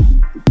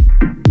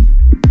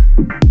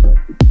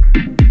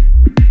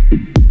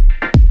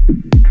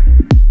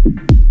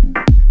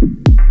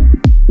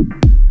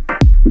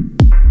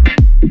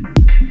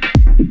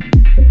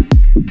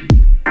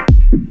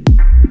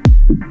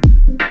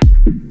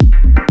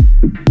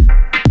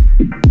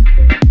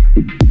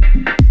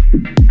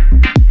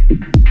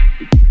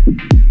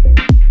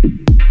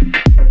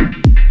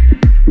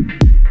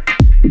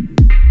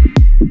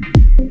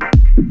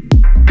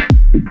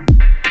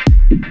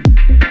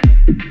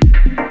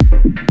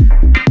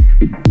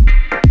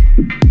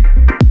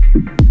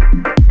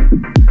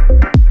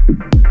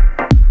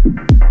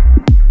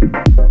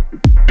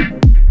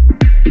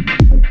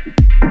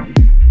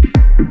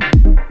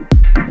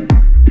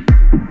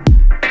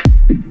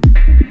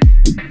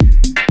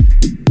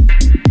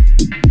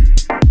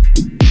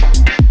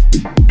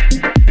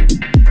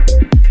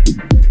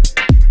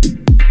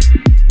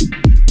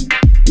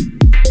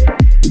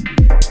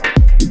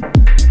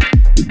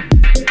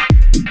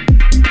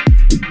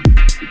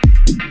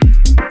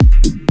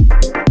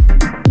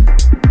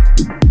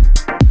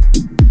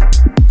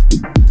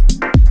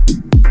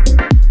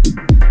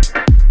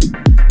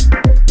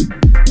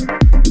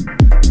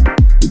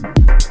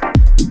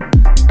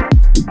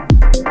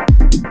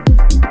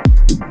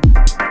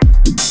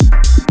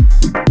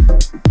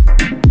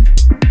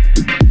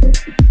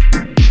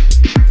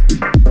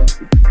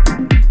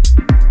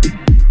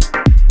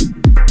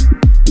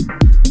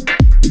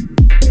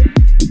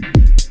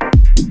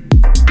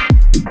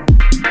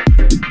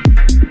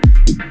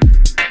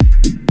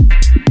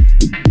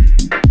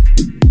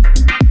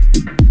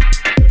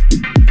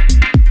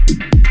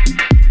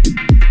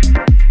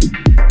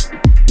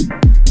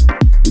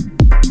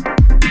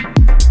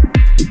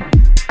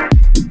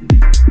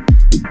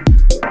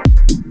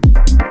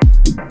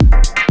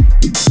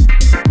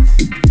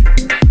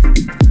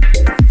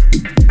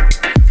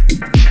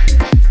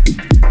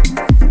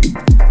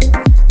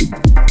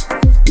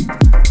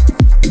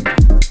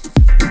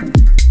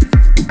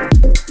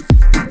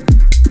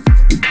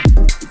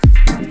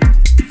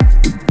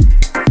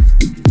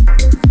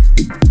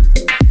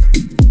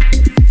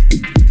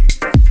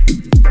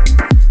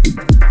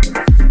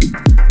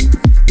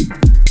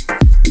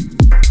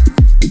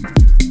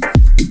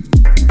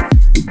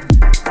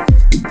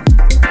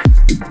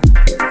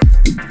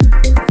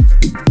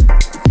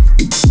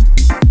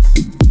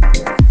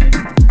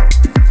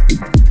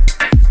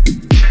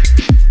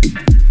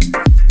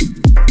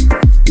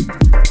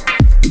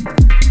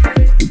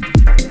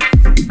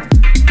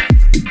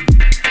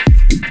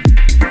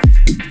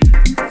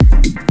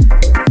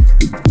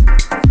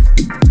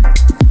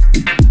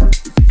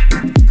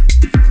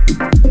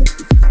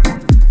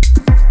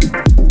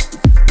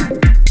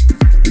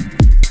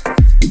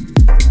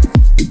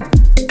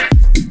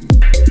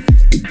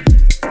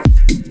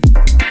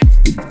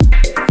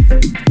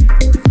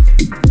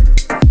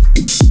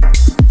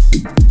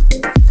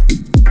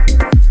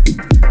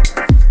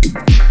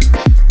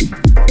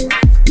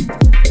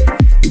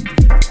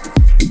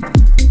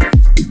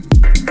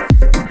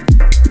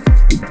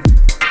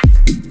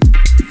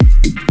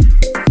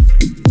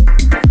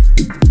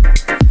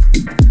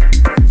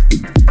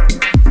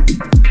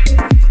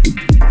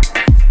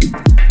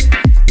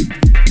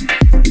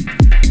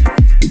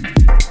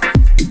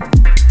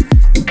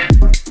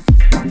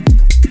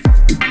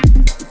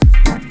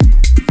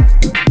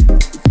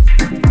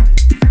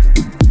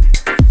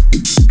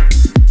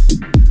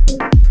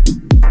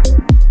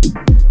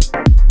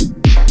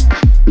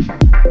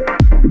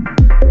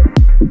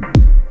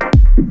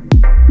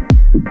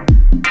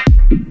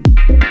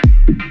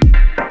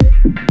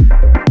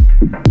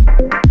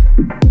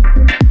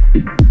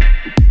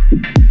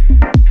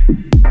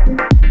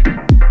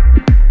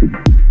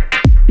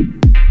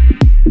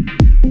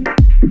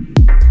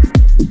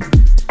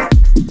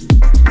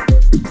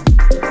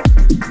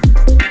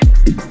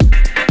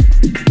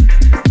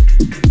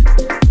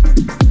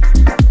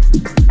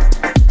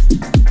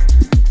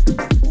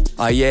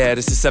 Yeah,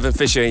 this is Seven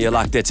Fisher and you're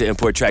locked into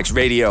Import Tracks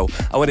Radio.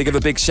 I want to give a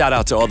big shout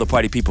out to all the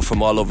party people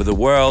from all over the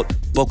world.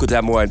 Beaucoup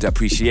d'amour and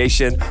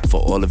appreciation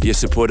for all of your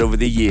support over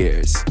the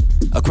years.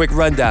 A quick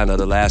rundown of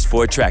the last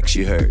 4 tracks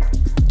you heard.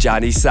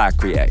 Johnny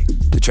Sacrie.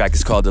 The track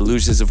is called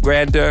Illusions of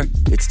Grandeur.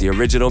 It's the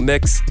original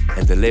mix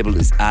and the label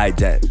is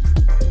Ident.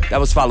 That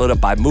was followed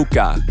up by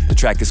Muka. The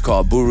track is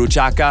called Buru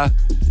Chaka,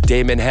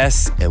 Damon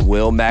Hess and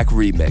Will Mack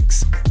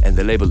remix. And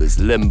the label is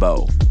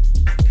Limbo.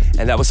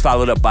 And that was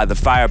followed up by the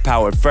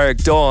firepowered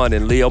Ferg Dawn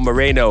and Leo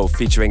Moreno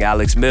featuring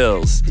Alex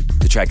Mills.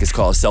 The track is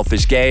called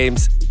Selfish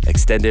Games,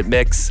 extended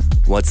mix,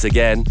 once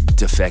again,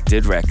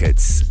 Defected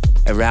Records.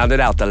 And rounded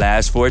out the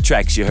last 4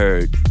 tracks you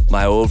heard,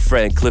 my old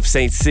friend Cliff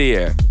St.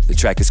 Cyr. The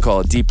track is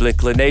called Deep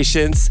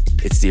Inclinations,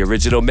 it's the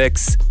original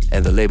mix,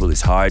 and the label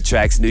is Hard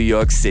Tracks New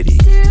York City.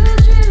 Still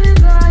dreaming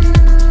about you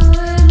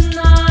at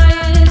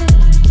night.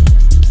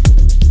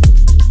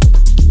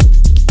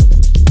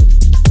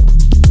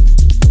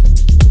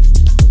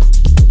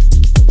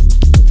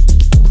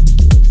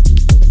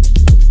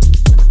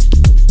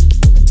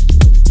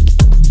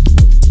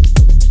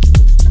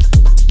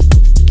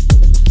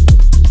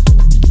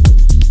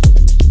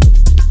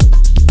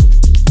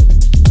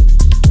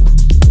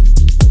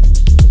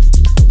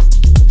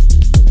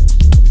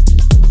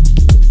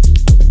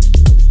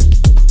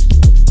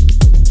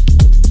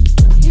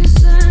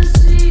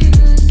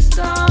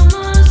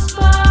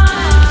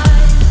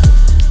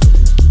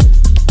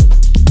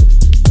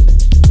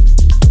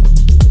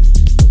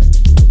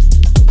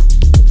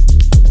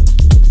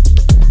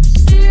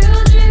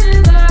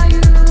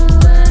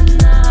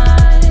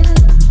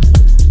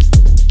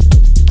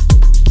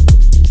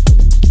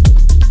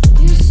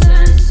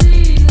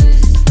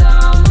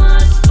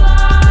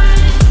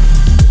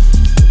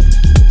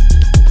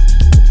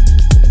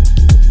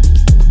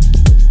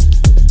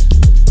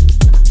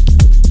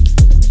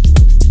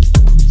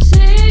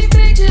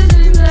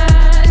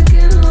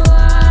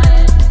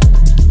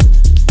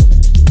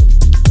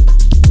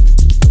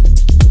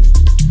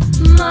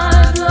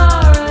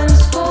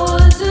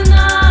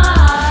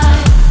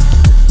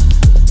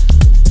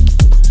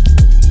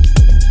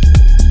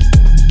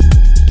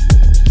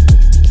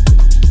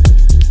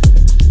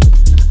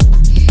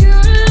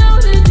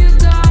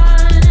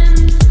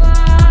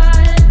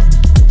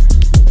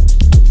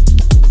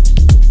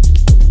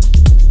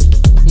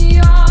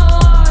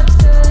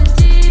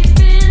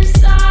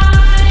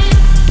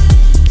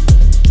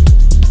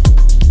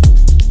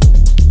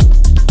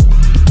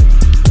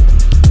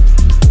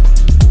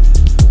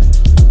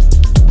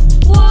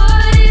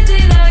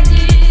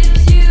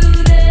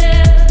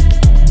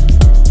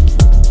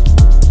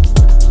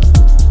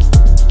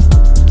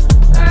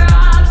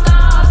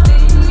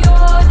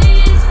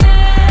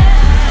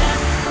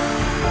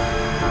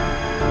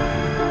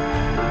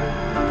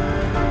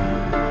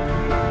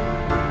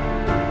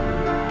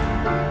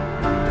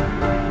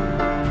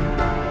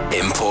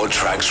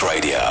 Tracks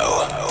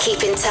Radio.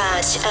 Keep in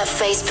touch at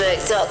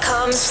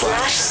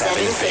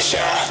facebook.com/7fisher.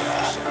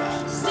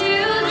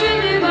 Still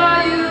dreaming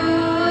about you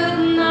at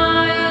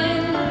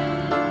night.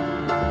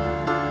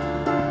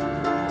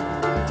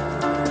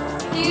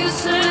 You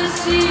said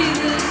see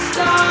the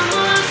star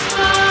must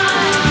fly.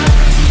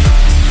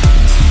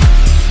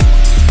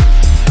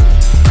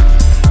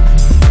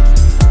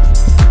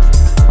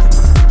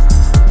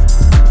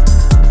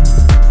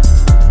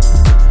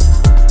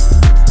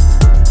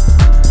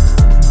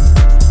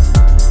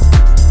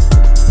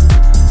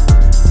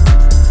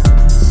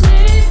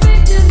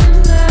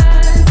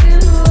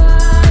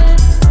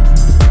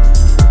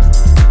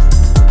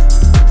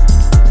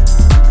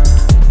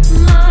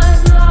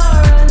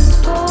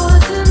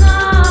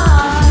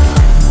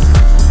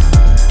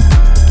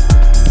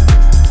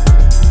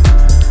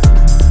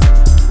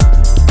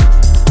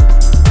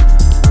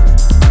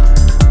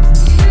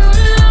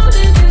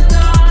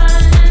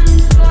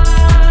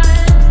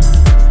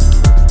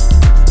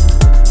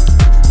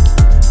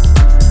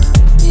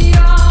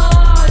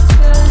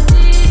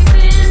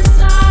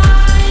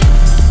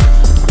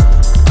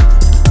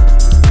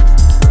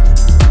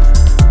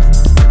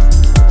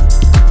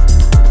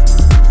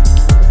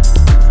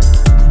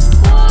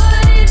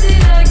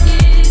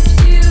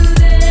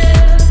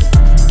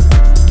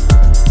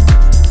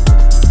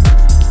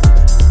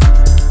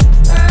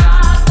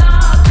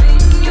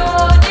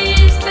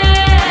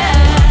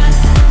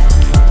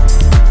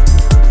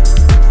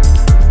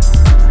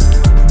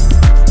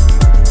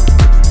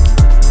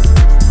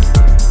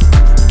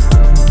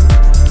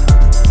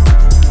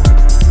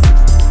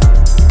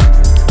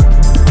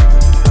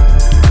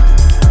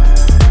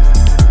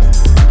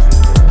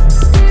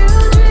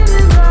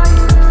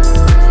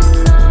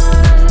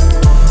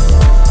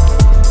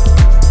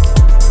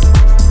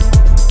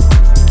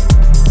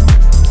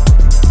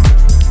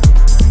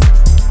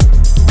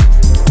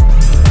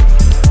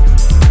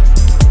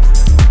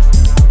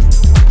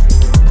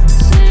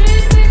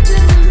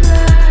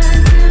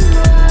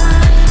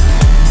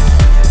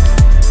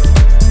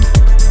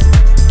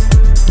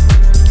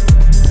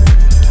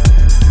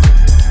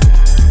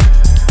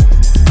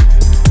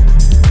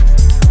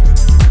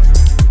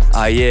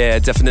 Yeah,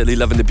 definitely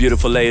loving the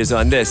beautiful layers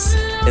on this.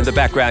 In the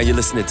background, you're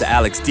listening to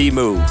Alex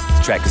Demu.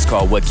 The track is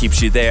called What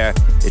Keeps You There.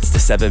 It's the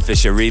 7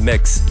 Fisher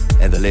remix,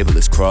 and the label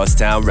is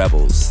Crosstown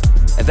Rebels.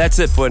 And that's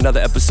it for another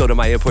episode of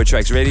my Import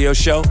Tracks radio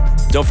show.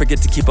 Don't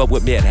forget to keep up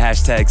with me at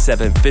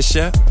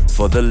 #7Fisher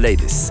for the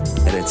latest.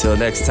 And until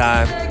next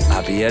time,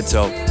 a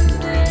biento.